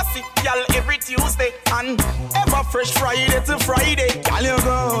bossy, y'all every Tuesday and ever fresh Friday to Friday. Y'all you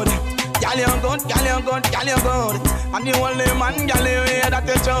good, y'all you good, y'all you good, y'all you good. And the only man y'all you hear that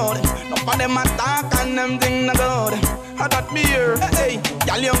you should. No for them attack and them thing no good. I got me here, hey,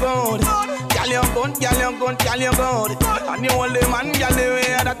 y'all you good, y'all you good, y'all you good, y'all you good. And the only man y'all you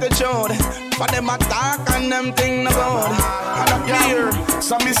hear that you should. For them attack and them thing no good. I got me here.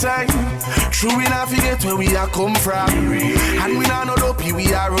 So me say, true we not forget where we are come from. And we not know dopey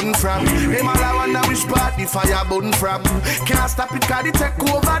we are run from. Them all I wonder which part the fire burn from. Can't stop it cause it take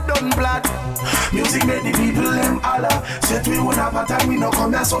over done blood. Music make the people them holler. Set we won't have a time we no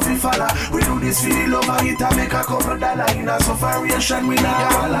come here so fi follow. We do this for the love of it and make a couple dollar. In a sufferation we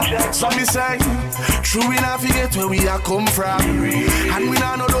not holler. So me say, true we not forget where we are come from. And we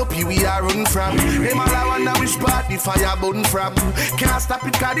not know dopey we are run from. Them all I wonder which part the fire burn from. Can't stop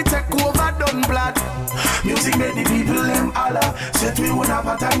it cause it take over done blood. Music make the people them holler. Set we won't have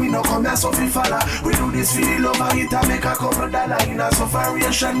a time we no come here so fi follow. We do this for the love of it and make a couple dollar. In a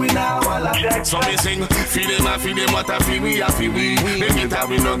sufferation we not holler. So me sing, feel them what I feel we a feel we. Them get a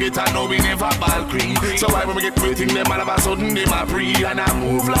we no get a no we never ball cream. So why when we get waiting them all of a sudden them a pre and I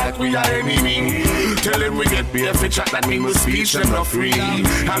move like we are enemy. Tell them we get beer for chat that mean we speech them not free.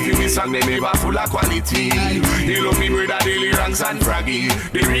 Have you miss song they never full of quality. You love me brother daily ranks and fraggy.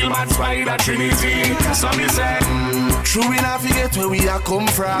 The real man spider Trinity. So me say, true we not forget where we are come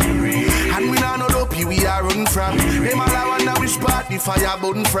from. And we not know dopey we are run from. Them all I wonder which part the fire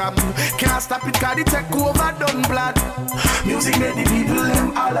burn from. Can't stop it cause it take over done blood. Music make the people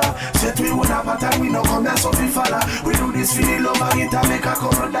them holler. Set we won't have a time we no come here so fi follow. We do this for the love of it and make a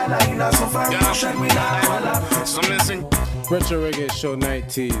couple dollar. In a sufferation we not holler. So listen. Retro Reggae Show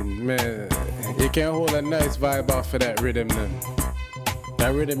 19, man, you can't hold a nice vibe off of that rhythm then.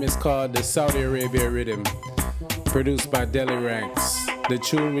 That rhythm is called the Saudi Arabia Rhythm, produced by Deli Ranks. The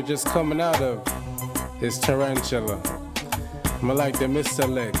tune we're just coming out of is Tarantula. I like the Mr.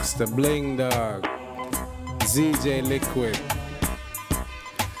 Lex, the Bling Dog, ZJ Liquid.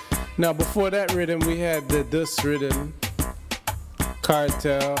 Now before that rhythm we had the Dus Rhythm,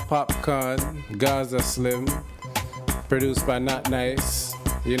 Cartel, Popcorn, Gaza Slim, produced by Not Nice,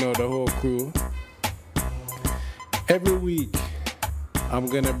 you know, the whole crew. Every week, I'm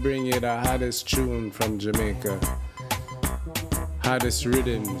gonna bring you the hottest tune from Jamaica. Hottest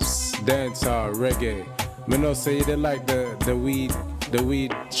rhythms, dancehall, reggae. I know say you did like the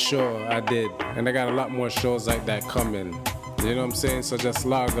weed show I did, and I got a lot more shows like that coming. You know what I'm saying? So just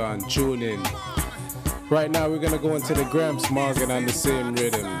log on, tune in. Right now, we're gonna go into the Gramps Morgan on the same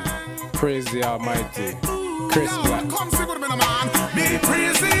rhythm. Praise the Almighty. Chris Black. Me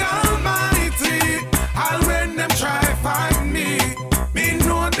praise the Almighty. All when them try find me, me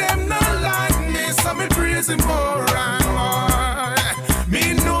know them not like me, so me praise him more and more.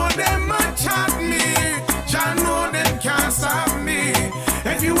 Me know them a chat me, Jah know them can't stop me.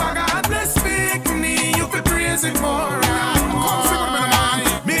 If you are God bless speak me, you fi praise him more and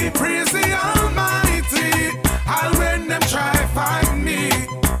more. Me praise the Almighty. All when them try find me,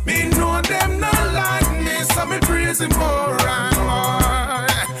 me know them not like me, so me praise him more and more.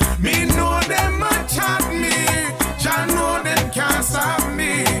 Me know them a chat me, Jah know them can't stop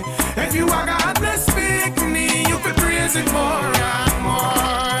me. If you are God bless speak me, you fi praise him more and more.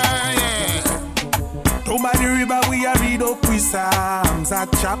 Yeah. Down by the river we a read up with Psalms, a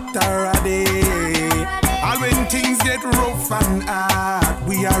chapter a day. All when things get rough and hard,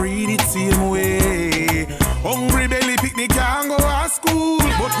 we a read it same way. Hungry belly picnic can't go to school,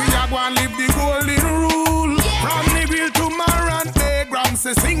 but we a go and live the golden rule. From the grill to Maran, Graham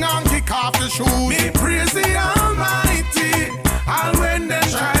say sing and kick off the shoes. Me praise the Almighty. All when them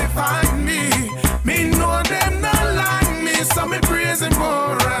try find me, me know them not like me, so me praise him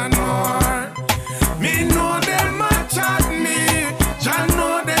more and more. Me know them a chat me, Jah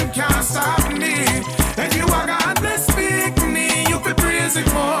know them can't stop me. If you are God bless speak me, you fi praise him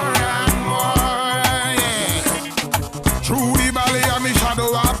more and more. Yeah. Through the valley of me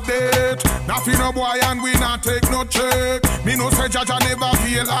shadow update, nothing no boy and we not take no check. Me no say Jah never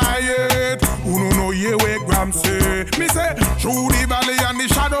feel I yet. Who no know ye where Gram say? Me say through the valley and the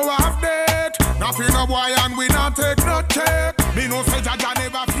shadow of death, nothing no boy and we not take no check. Me no say Jah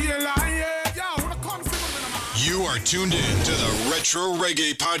never feel I yet. You are tuned in to the Retro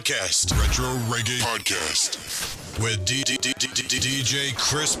Reggae Podcast. Retro Reggae Podcast with DJ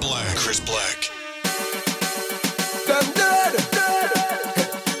Chris Black. Chris Black. Them dead.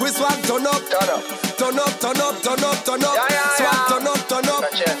 We swag turn up. Turn up. Swag turn up.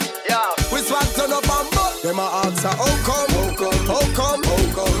 We swag turn up and butt. Them a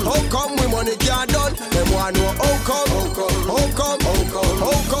want know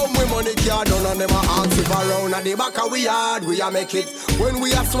how come we money can't done and them a ask if around at the back of we yard we a make it. When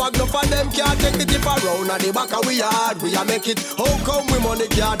we a swag no for them can't take it if around at the back of we yard we a make it. How come we money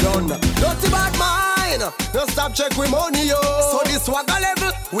can't done? Dirty bad mind, no stop check we money yo. So this swagger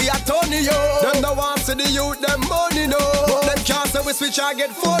level we a Tony yo. Them no want see the youth them money no, but them can't say we switch and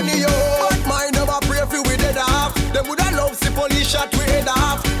get funny yo. But mind them a pray for we dead off. Them woulda love see police shot we head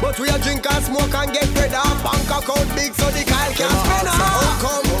off, but we a drink and smoke and get bread off. Bank account big so the Kyle can't spend off.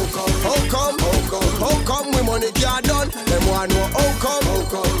 How come we money can't done? Them want know how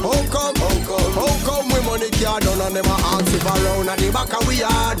come we money can't done and them a ask if around at the back of we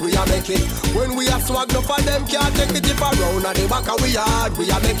yard we a make it. When we a swag no for them can't take it if around at the back of we yard we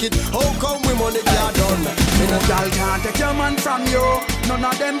a make it. How come we money can't done? No girl can't take your man from you. None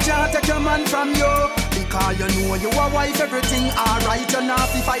of them can't take your man from you. Because you know you a wife, everything alright. You not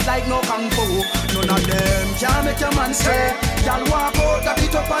fi fight like no kung fu. None of them can make your man stray. Y'all walk out, a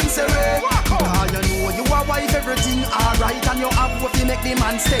bit up and say because you know you a wife, everything alright. And you have what you make the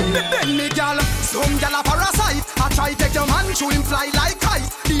man stay. Bend me girl, some girl a parasite. I try take your man, show him fly like kite.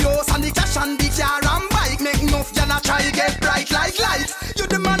 The house and the cash and the car and bike. Make enough girl a try get bright like light. You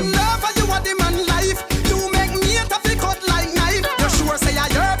the man love and you are the man life. You make me a fi cut like knife. You sure say I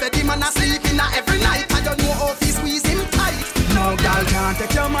hear the man a sleep in every night. I don't know how fi squeeze him tight. No girl can't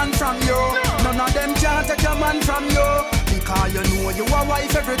take your man from you. None of them can't take your man from you. Because you know you a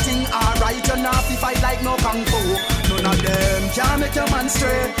wife, everything alright. You not fi fight like no kung fu. None of them can make your man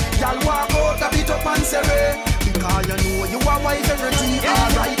straight. Y'all walk out a bit up and say because you know you a wife, everything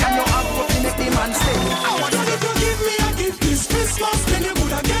alright. And you have to make the man stay. I want you to give me a gift this Christmas. Then you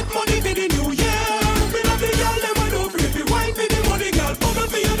coulda get money for the new year. Me love the girl them when don't free fi wine for the money, girl. Bubble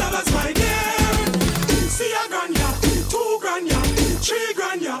for your dollars, my dear. See a grand ya, 2 grand ya, 3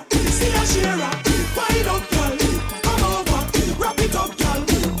 grand ya. See a share ya, wind up girl. Come over, wrap it up girl.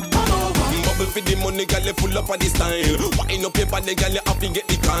 Come over. Bubble for the money, girl, you full up of the style. Wind up your body, girl, you happy get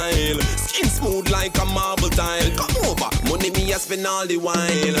the Kyle. Skin smooth like a marble tile. Come over, money me a spend all the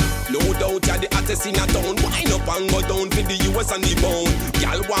while. No doubt you're the hottest in a town. Wind up and go down for the US and the pound.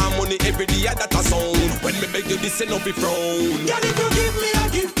 Girl want money every day, that a sound. When me beg you, this ain't no be frown. Girl, if you give me a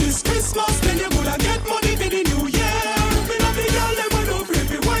gift this Christmas, then you coulda get money for the new year. Me love the girl them when don't free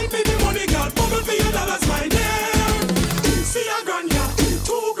fi wine for the money, girl. Bubble for your dollars, my dear. See a grand ya,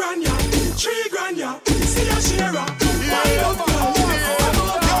 2 grand ya, 3 grand ya. See a share ya, wind up girl.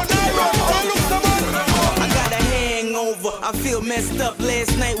 I got a hangover. I feel messed up.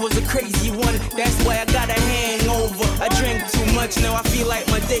 Last night was a crazy one. That's why I got a hangover. I drank too much, now I feel like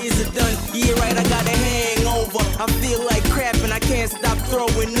my days are done. Yeah, right, I got a hangover. I feel like crap and I can't stop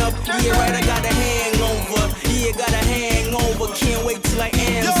throwing up. Yeah, right, I got a hangover. Yeah, got a hangover. Can't wait till I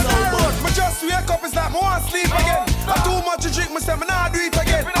am sober. Me just wake up, it's like me want sleep again. I too much to drink, me say me nah do it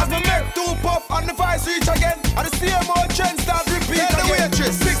again. As me make 2 puff and the vice reach again. And the same old trend start repeat again. The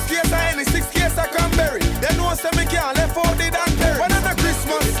waitress, 6 case of Henny, 6 case of cranberry. They know say me can't left out the damn berry. When it's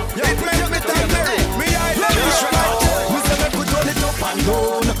Christmas, it makes me tan berry. Me eye them like we say me could turn it up and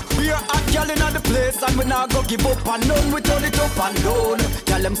down. We are hot girl in the place and we nah go give up and down. We turn it up and down.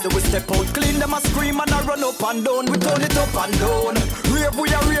 Girl them say we step out clean, them a scream and a run up and down. We turn it up and down. Rave we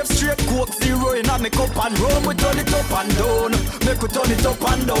a rave straight, Coke Zero in a make up and rum. We turn it up and down. Make we turn it up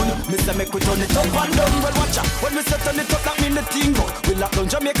and down. Me say make we turn it up and down. Well watch out, when we say turn it up that mean the team buck. We lock down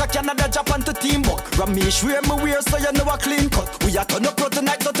Jamaica, Canada, Japan to team buck. Ramesh wear me wear so you know a clean cut. We a turn up pro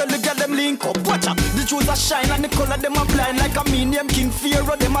tonight so tell the girl them link up. Watch out, the shoes a shine and the color them a blind like a mean name King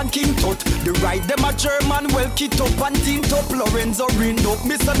Pharaoh them and King Tut. The ride them a German well kit up and tint up. Lorenzo ring up.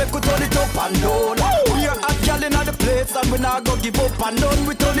 Me say make we turn it up and down. We are hot girl in the place and we not go give up and down.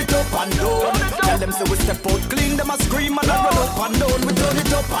 We turn it up and down. Tell them say we step out clean, them a scream and a run up and down. We turn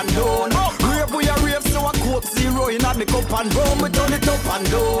it up and down. Rave we a rave so a Coke Zero in a make up and rum. We turn it up and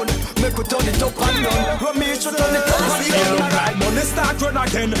down. Make we turn it up and down. Ramesh we turn it up and down. Right, money start run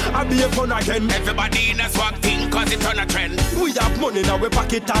again. I be a fun again. Everybody in a swag thing cause it on a trend. We have money now we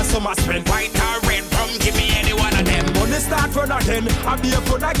pocket and some a spend. White or red from give me any one of them. Money start run again. I be a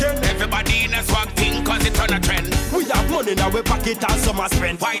fun again. Everybody in a swag thing cause it on a trend. We have money now we pocket and some a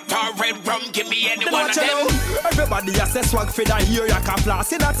spend. White or red from give me any one of them. Everybody has a swag for the year. You can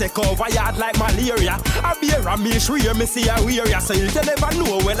floss in a take over yard like malaria. I be a Ramesh wear me see a wear ya. So you never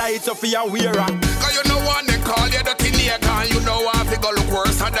know when I hit up for your wearer. Cause you know one they call you dirty nigga. And you know how to go look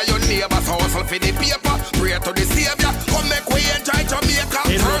worse under your neighbors hustle for the paper. Pray to the savior. Come make we enjoy Jamaica.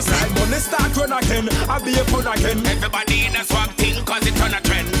 In no time money start run again. I be a fun again. Everybody in a swag thing cause it on a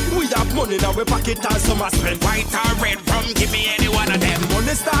trend. We have money money now we pocket and some a spend. White or red from give me any one of them.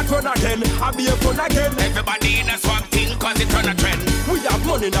 Money start run again, I be a fun again. Everybody in a swamp thing cause it run a trend. We have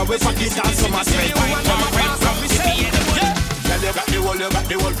money now we pocket and some a spend. White or red from give me any one. Girl, you got the whole, you got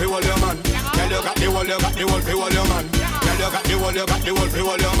the whole, for all your man. Girl, you got the whole, you got the whole, for all your man. Girl, you got the whole, you got the whole, for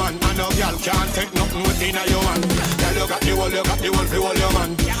all your man. And no girl can't take nothing within a your man. Girl, you got the whole, you got the whole, for all your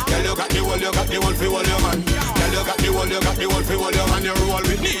man. Girl, you got the whole, you got the whole, for all your man. Girl, you got the whole, you got the whole, for all your man. You roll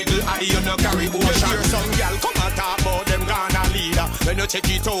with needle eye, you no carry ocean. You hear some girl come and talk about them gonna leader. When you check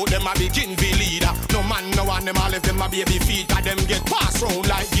it out, them a begin be leader. No man, no one, them all left them a baby feet. And them get passed round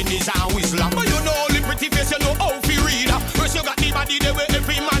like Guinness and Whistler. But you know only pretty face, you know how to read. First you got the body the way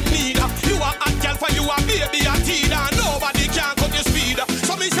every man need. You a hot girl for you a baby a teeter. Nobody can cut your speed.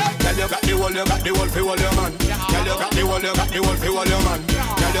 So me say, girl you got the whole, you got the whole for all your man. Girl you got the whole, you got the whole for all your man.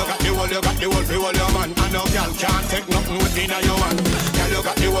 Girl you got the whole, you got the whole for all your man. And no girl can't take nothing within a your man. Girl you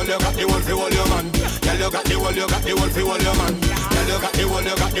got the whole, you got the whole for all your man. Girl you got the whole, you got the whole for all your man. Girl you got the whole,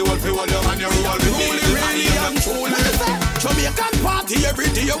 you got the whole for all your man. You roll with me, really and truly. Jamaican party every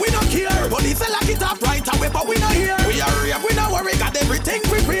day, we don't care. But if they lock it up right away, but we not here. We are here, we not worry, got everything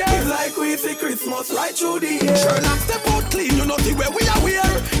prepared. It's like we see Christmas right through the year. Sherlock step out clean, you know the way we are wear.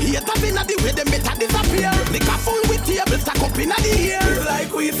 Haters in the way they better disappear. Liquor full with tables stack up in the air. It's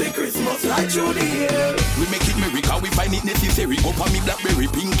like we see Christmas right through the year. We make it miracle, we find it necessary. Up on me blackberry,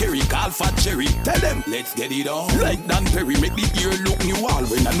 pink curry, call fat cherry. Tell them, let's get it on. Like Dan Perry, make the ear look new all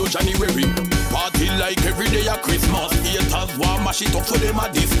when I know January. Party like every day at Christmas. Haters want mash it up so them a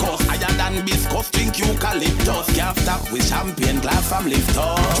discuss. Higher than biscuits, drink eucalyptus. Can't stop with champagne glass from lift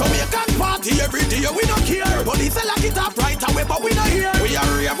up. Jamaican party every day, we don't care. But if they lock it up right away, but we not here. We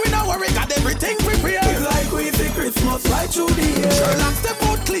are here, we not worry, got everything prepared. It's like we see Christmas right through the year. Sherlock step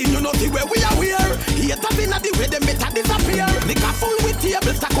out clean, you know the way we are wear. Haters in the way they better disappear. Liquor full with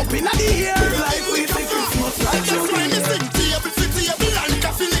tables stack up in the air. It's like we see Christmas right through the year. Table for table and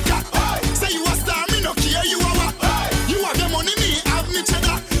coffee liquor. Say you a star, me no care you a what. You have the money, me have me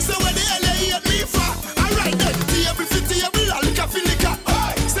cheddar. So where the hell you hate me for? Alright then, table for table and coffee liquor.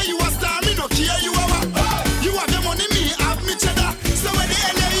 Say you a star, me no care you a what. You have the money, me have me cheddar. So where the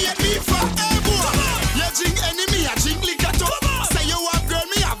hell you hate me for? Hey boy, you drink enemy, I drink liquor too. Say you have girl,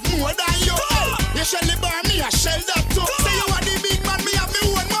 me have more than you. You shell the bar, me I shell that too. Say you are the big man, me have me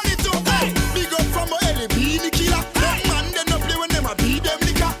own money too. Hey, big up from my Ellie, be the killer. That man they no play when them a beat them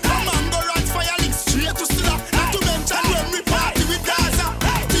liquor. A man go right fire link straight to Stilla. Not to mention when we party with Gaza.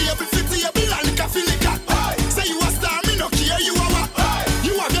 Table for table and liquor for liquor. Say you a star, me no care you a what.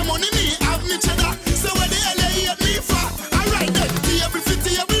 You have the money, me have me cheddar. So where the hell you hate me for? Alright then, table for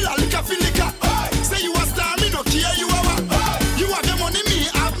table and liquor for liquor. Say you a star, me no care you a what. You have the money, me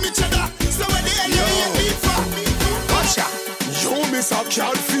have me cheddar. So where the hell you hate me for? Gotcha. You miss a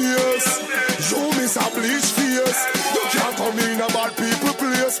cat face. You miss a bleach face. You can't come in a bad people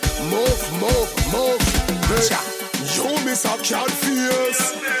place. Move, move, move. Gotcha. You miss a cat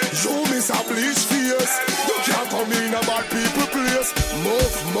face. You miss a bleach face. You can't come in a bad people place.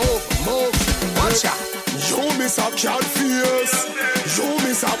 Move, move, move. Gotcha. You miss a cat face. You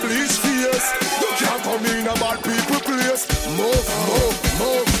miss a bleach face. You can't come in a bad people place. Move, move,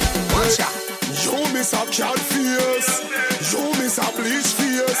 move. Gotcha. You miss a cat face. You miss a bleach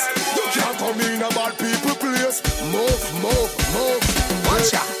face. You can't come in a bad people place. Move, move, move.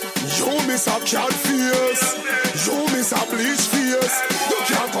 Gotcha. You miss a cat face. You miss a bleach face. You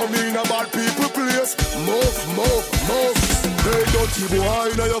can't come in a bad people place. Move, move, move. Hey, dirty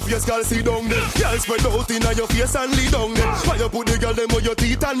boy, now your face, girl, sit down there. Girl, spread out in your face and lay down there. Why you put the girl them on your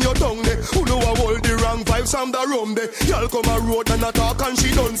teeth and your tongue there? Who know I hold the wrong vibes from the rum there? Girl come a road and a talk and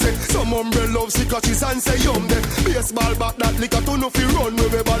she done say some umbrella love cicatrices and say yum there. Baseball bat that liquor to no fi run with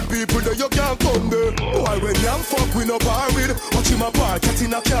me bad people there you can't come there. Why when you fuck we no par with? Watch him a bar, cat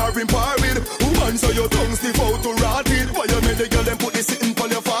in a car in par with. Woman so your tongue stiff out to rot it. Why you make the girl them put the sitting on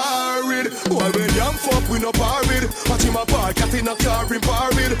your forehead? Why when you fuck we no par with? Watch him a bar, cat in a car in par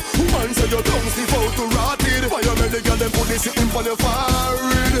with. Woman so your tongue stiff out to rot it. Why you make the girl them put the sitting on your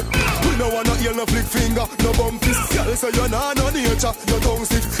forehead? We no wanna hear no flick finger, no bum fist. Girl say you nah no nature, your tongue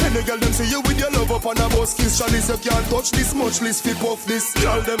stiff. And the girl them see you with your love up on a bus kiss. Chalice you can't touch this much, list fi puff this.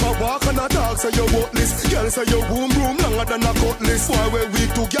 Girl them a walk and a talk say you worthless. Girl say you boom boom longer than a cutlass. Why when we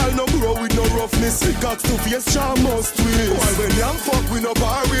two girl no grow with no roughness? We got to face charm must twist. Why when young fuck we no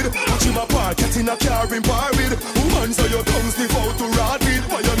bar with? Watch him a park, cat in a car in bar with. Woman so your tongue stiff out to rot it.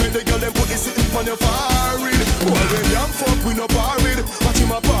 Why you make the girl them put this sitting on your forehead? Why when young fuck we no bar with? Watch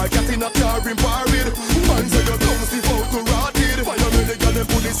him a park, cat in a car in bar with. Woman so your tongue stiff out to rot it. Why you make the girl them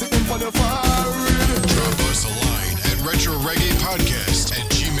put this sitting on your forehead? Drop us a line at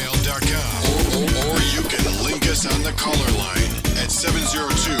retroreggaepodcast@gmail.com.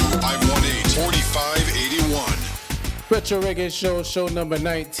 Retro Reggae Show, show number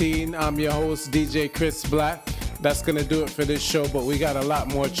 19. I'm your host, DJ Chris Black. That's gonna do it for this show, but we got a lot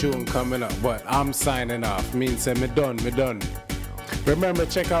more tune coming up. But I'm signing off. Means me done. Remember,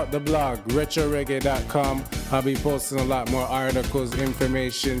 check out the blog, retroreggae.com. I'll be posting a lot more articles,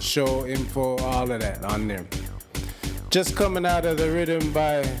 information, show info, all of that on there. Just coming out of the rhythm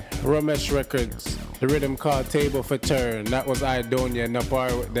by Ramesh Records. The rhythm called Table for Turn. That was Idonia and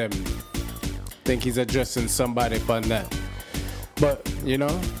Napar with them. Think he's addressing somebody upon that. But, you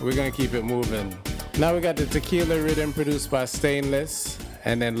know, we're going to keep it moving. Now we got the Tequila rhythm produced by Stainless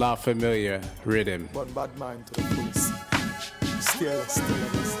and then La Familia rhythm. But bad mind to the police. Stillness.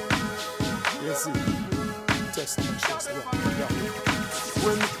 You see, test my shots.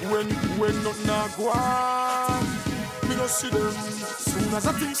 When nothing a go on, me no see them. Soon as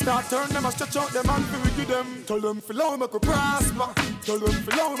a thing start turn, them a stretch out them and fi wiggy them. Tell them fi low make we prosper. Tell them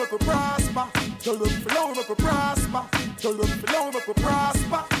fi low make we prosper. Tell them fi low make we prosper. Tell them fi low make we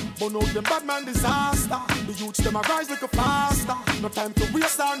prosper. But no them bad man disaster. The youths them a rise like a faster. No time to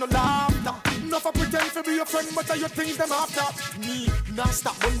waste or no laughter. Enough a pretend to be your friend, but you things them after. Me, nah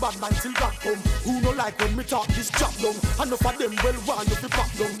stop one bad man till God come. Who no like when me talk this chop down? Enough of them well want you fi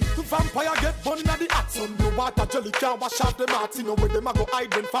pop down. The vampire get bun at the action. No water jelly can wash off them heart. You know where them a go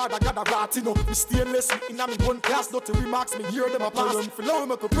hide when father got a rat. You know me stainless in a me one class. Dirty remarks me hear them a pass. Tell them fi low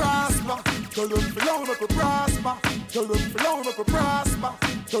make we prosper. Tell them fi low make we prosper. Tell them fi low make we prosper.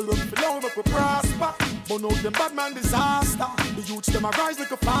 Tell them fi low make we prosper. But no them bad man disaster. The youths them a rise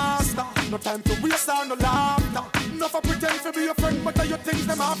like a faster. No time to waste or no laughter. Enough a pretend to be your friend, but you things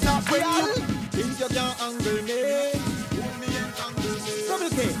them after. When you think you can't angle me, hold me and tangle me. Double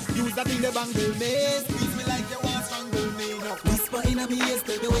K, use that thing to bangle me. Squeeze me like you want strangle me. No whisper in a me ears,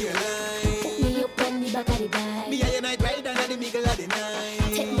 tell me where you lie. Put me up on the back of the bike. Me and your night ride and the middle of the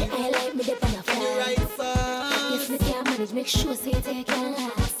night. Take me high like me dip on a fly. Can you ride fast? Yes, me can manage, make sure say you take your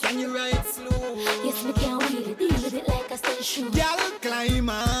last. Can you ride slow? Yes, me can wheel it, deal with it like a steel shoe. Girl, climb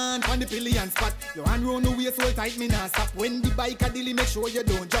on the pillion spot. Your hand round the waist so tight, me nah stop. When the bike a dilly, make sure you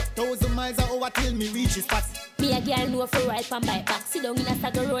don't drop. 1,000 miles an hour till me reach his spot. Me a girl know for ride from bike back. Sit down in a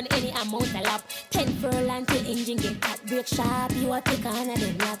stagger run any amount of lap. 10 furlong till engine get hot. Brake sharp, you a take on and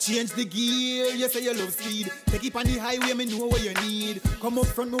then lap. Change the gear, you say you love speed. Take it on the highway, me know what you need. Come up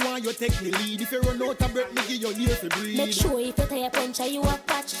front, me want you take the lead. If you run out of breath, me give you ear to breathe. Make sure if you tire puncher, you a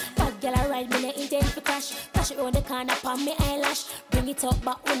catch. Bad girl a ride, me no intend to crash. Crash it round the corner, palm me eyelash. Bring it up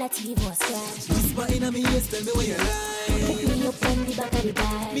back when a TV was scratch. Whisper in a me ears, tell me where you lie. Put me up on the back of the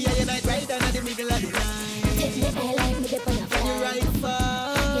bike. Me and your night ride and the middle of the night. Take me high like me dip on a fly. Can you ride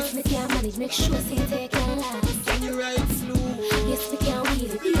fast? Yes, me can manage, make sure say you take your last. Can you ride slow? Yes, me can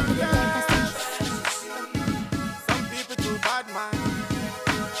wheel it, deal with it like a steel shoe. Some people too bad, man.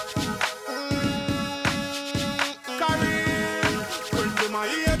 Kareem, when them a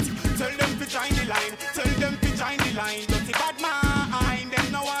hate, tell them to join the line. Tell them to join the line. Dirty bad man,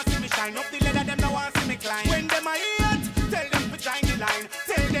 them no want see me shine up the ladder. Them no want see me climb. When them a hate, tell them to join the line.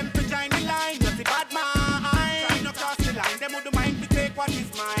 Tell them to join the line. Dirty bad man, try not cross the line. Them wouldn't mind to take what is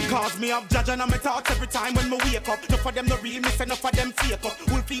mine. Cause me up judge and I'm thoughts every time when me wake up. Enough of them no real, miss enough of them fake up.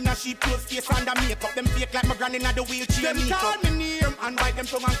 Wolf in a sheep, close face and a makeup. Them fake like my granny in the wheelchair. Them call me name and bite them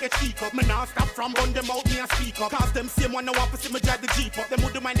tongue and get cheek up. Me now stop from bun them out, me and speak up. Cause them same one no want to see me drive the jeep up. Them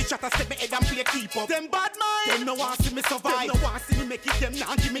wouldn't mind the shot and step me head and play keep up. Them bad mind, them no want see me survive. Them no want see me make it, them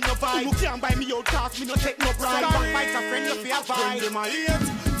nah give me no vibe. Who can't buy me out cause me no take no bribe. Backbite a friend, you feel vibe. When them a hate,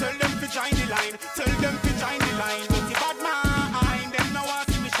 tell them to join the line. Tell them to join the line. Dirty bad mind, them no want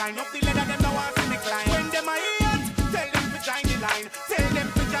see me shine up the ladder. Them no want see me climb. When them a hate, tell them to join the line. Tell them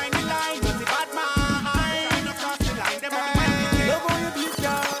to join the line. Dirty bad mind, try not cross the line. Them wouldn't mind to love how you beat,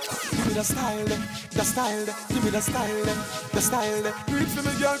 girl. Give me the style, give me the style. Reach for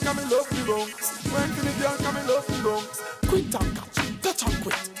me, girl, come and love the rungs. When for me, girl, come and love the rungs. Quit and catch and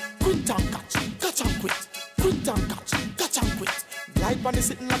quit. Quit and catch and quit. Quit and catch and quit. Like bunny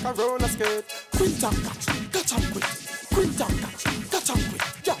sitting like a roller skate. Quit and catch and quit. Quit and catch and quit.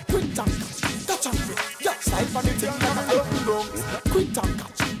 Yeah, quit and catch and quit. Yeah, slide bunny thing like a love the rungs. Quit and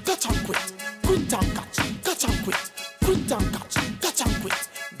catch and quit. Quit and catch and quit. Quit and catch and quit.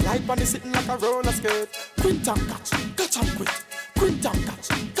 Like bunny sitting like a roller skate. Quit and catch and quit. Quit and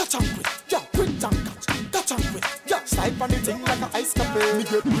catch and quit. Yeah, quit and catch and quit. Yeah, slide bunny thing like a ice cafe. Me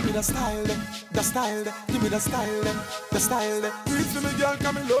give me the style, give me the style. Reach for me, girl,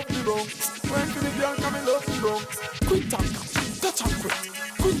 come and love the rungs. When for me, girl, come and love the rungs. Quit and catch and quit.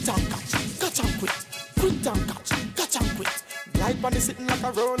 Quit and catch and quit. Quit and catch and quit. Like bunny sitting like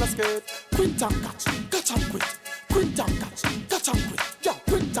a roller skate. Quit and catch and quit. Quit and catch and quit. Yeah,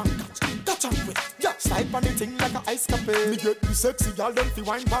 quit and catch and quit. Yeah, slide Slide on the thing like a ice capade. Me get the sexy girl them fi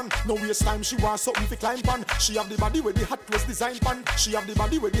wine pan. No waste time, she want something fi climb pan. She have the body with the hot clothes design pan. She have the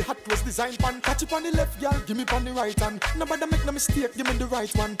body with the hot clothes design pan. Catch it on the left, girl, give me on the right hand. Nobody make no mistake, give me the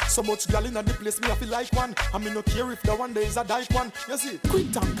right one. So much girl in the place, me I feel like one. I me no care if the one day is a dyke one. You see,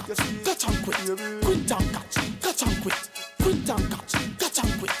 quit and catch, catch and quit. Quit and catch and quit. Quit and catch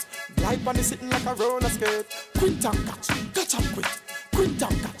and quit. Life on the sitting like a roller skate. Quit and catch and quit. Quit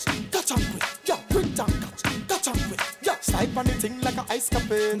and catch and quit. Yeah, quit and catch and quit. Yeah, slide on the thing like a ice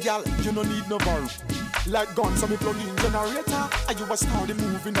capade. Girl, you no need no bulb. Like guns, so me plug in generator. And you a start the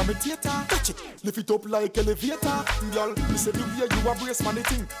moving on the theater. Catch it, lift it up like elevator. Girl, me say the way you a brace man the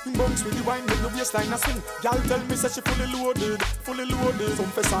thing. In bounce with the wine, make the waistline a swing. Girl, tell me say she fully loaded.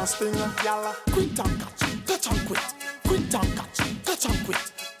 Some face and sting. Girl, quit and catch and quit. Quit and catch and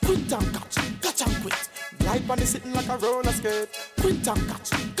quit. Quit and catch and quit. Life on the sitting like a roller skate. Quit and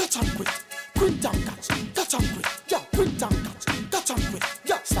catch and quit. Quit and catch and quit. Yeah, quit and catch and quit.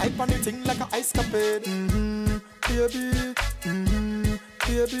 Yeah, slide on the thing like a ice capade. Baby,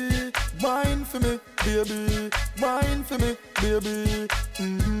 baby, wine for me, baby, wine for me, baby,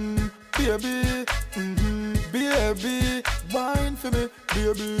 baby, baby, wine for me,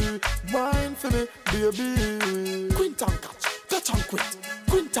 baby, wine for me, baby. Quit and catch and quit.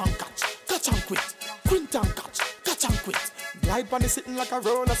 Quit and catch and quit. Quit and catch and quit. Life on the sitting like a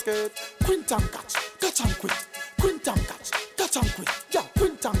roller skate. Quit and catch and quit. Quit and catch and quit. Yeah,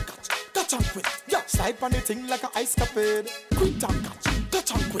 quit and catch and quit. Yeah, slide on the thing like a ice capade. Quit and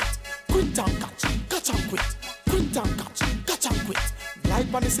catch and quit. Quit and catch and quit. Quit and catch and quit.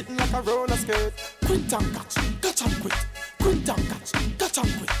 Life on the sitting like a roller skate. Quit and catch and quit. Quit and catch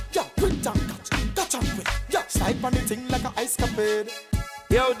and quit. Yeah, quit and catch and quit. Yeah, slide on the thing like a ice capade.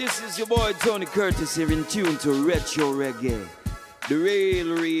 Yo, this is your boy Tony Curtis here in tune to Retro Reggae. The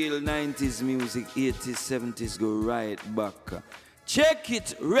real 90s music, 80s, 70s go right back. Check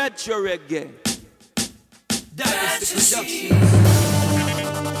it, Retro Reggae. That is the production.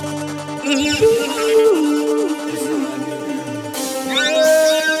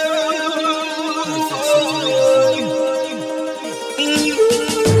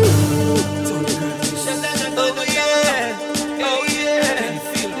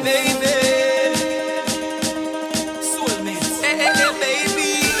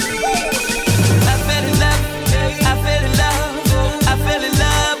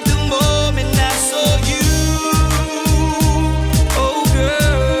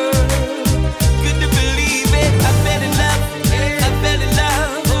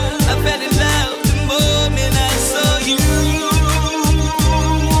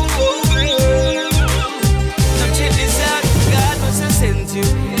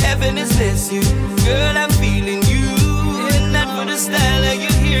 You. Girl, I'm feeling you. And not for the style that you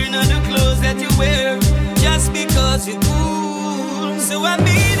hear, nor the clothes that you wear, just because you're cool. So I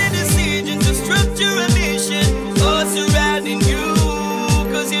made a decision to structure a mission all surrounding you.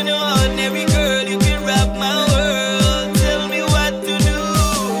 Cause you're no ordinary girl, you can rock my world. Tell me what to do.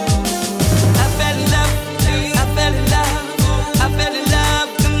 I fell in love, I fell in love, I fell in love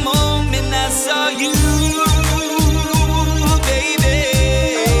the moment I saw you.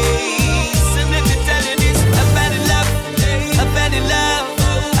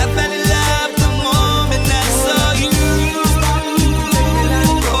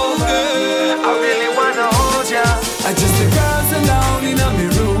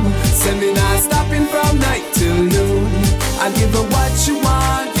 I give her what she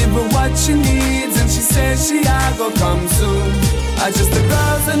want, give her what she needs, and she says she a go come soon. I just the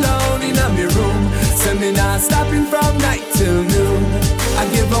girls alone in my room, so me not stopping from night till noon. I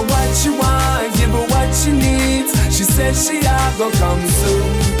give her what she want, give her what she needs, she says she a go come soon.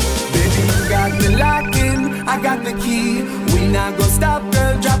 Baby, you got me locked in, I got the key. We not go stop,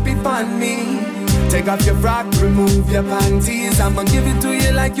 girl, drop it on me. Take off your frock, remove your panties, I'ma give it to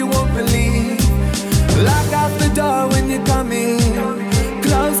you like you won't believe. Lock off the door when you come in.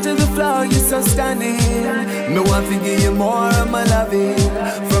 Close to the floor, you're so stunning. No one to give you more of my loving.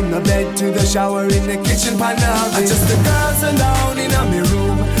 From the bed to the shower in the kitchen, pan oven. Just the girls alone in my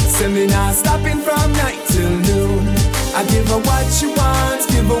room. So me not stopping from night till noon. I give her what she wants,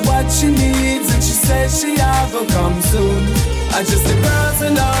 give her what she needs, and she says she will come soon. I just the girls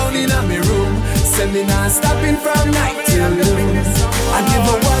alone in my room. So me not stopping from night till noon. I give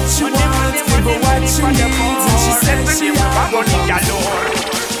her what she wants, give her what she needs, and she says she will come.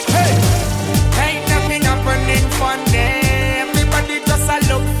 Hey, ain't nothing happening for them. Everybody just a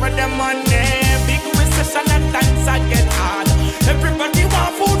look for the money. Big recession and times I get hard. Everybody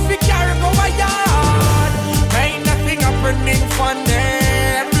want food for carry go a yard. Ain't nothing happening for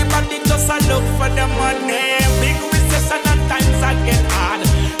them. Everybody just a look for the money.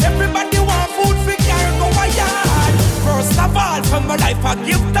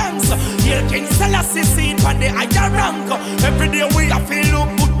 give thanks. Hail King Selassie seat on the higher rank. Every day we have to look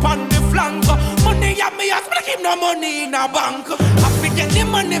good on the flank. Money at me house, but I keep no money in a bank. I forget the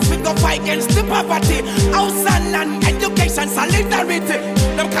money if we go fight against the poverty. House and land, education, solidarity.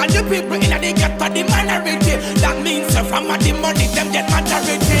 Them call the people in the ghetto the minority. That means from the money them get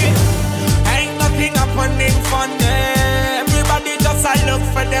majority. Ain't nothing happening funny. Everybody just a look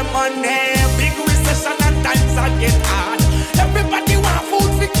for the money. Big recession and times I get hard. Everybody want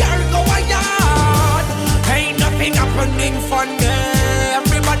food for carry go a yard. Ain't nothing happening funny.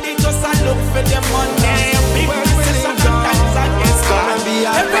 Everybody just a look for the money. Big recession and times I get hard.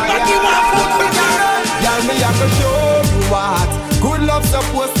 Everybody want food for carry. Y'all me I can show you what good love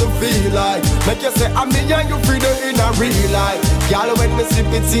supposed to feel like. Make you say I'm me and you freedom in a real life. Y'all when me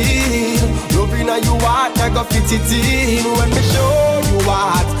slip it in, loving you what I got fit it in. When me show you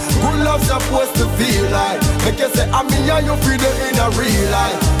what good love supposed to feel like. Make you say I'm me and you freedom in a real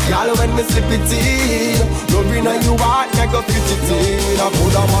life. Y'all when me slip it in, loving you what I got fit it in. I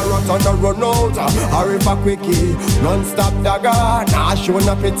put a run on the run out, or if a quickie, non-stop dagger. Nah show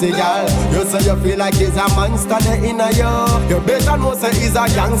no pity y'all. You say you feel like it's a monster there in a you. You better know say he's a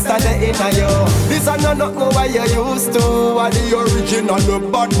gangster there in a you. This a no nothing what you used to. What the original, the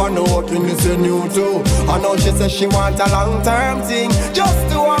bad man walking is a new too. I know she says she want a long-term thing, just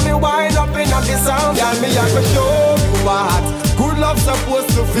to want me wind up in a this sound. Girl, me I can show you what good love supposed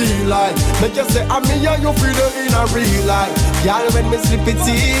to feel like. Make you say I'm me and you feel it in a real life. Girl, when me slip it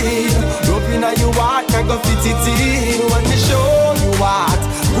in, loving you what I go fit it in. When me show you what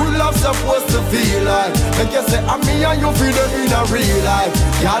good love supposed to feel like. Make you say I'm me and you feel it in a real life.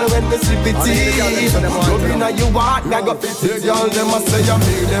 Girl, when me slip it in, loving you what I go fit it. Girl, them a say I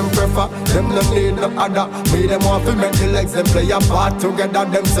make them prefer. Them no need no other. Me them want to make the legs them play a part together.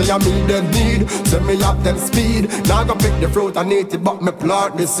 Them say I me them need, say me have them speed. Now go pick the fruit and eat it, but me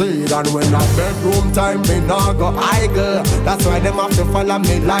plant the seed. And when I bedroom time, me now go idle. That's why them have to follow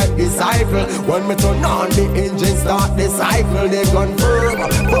me like disciple. When me turn on the engine, start the cycle. They confirm,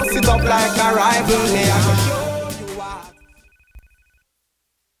 bust it up like a rival. Me I go show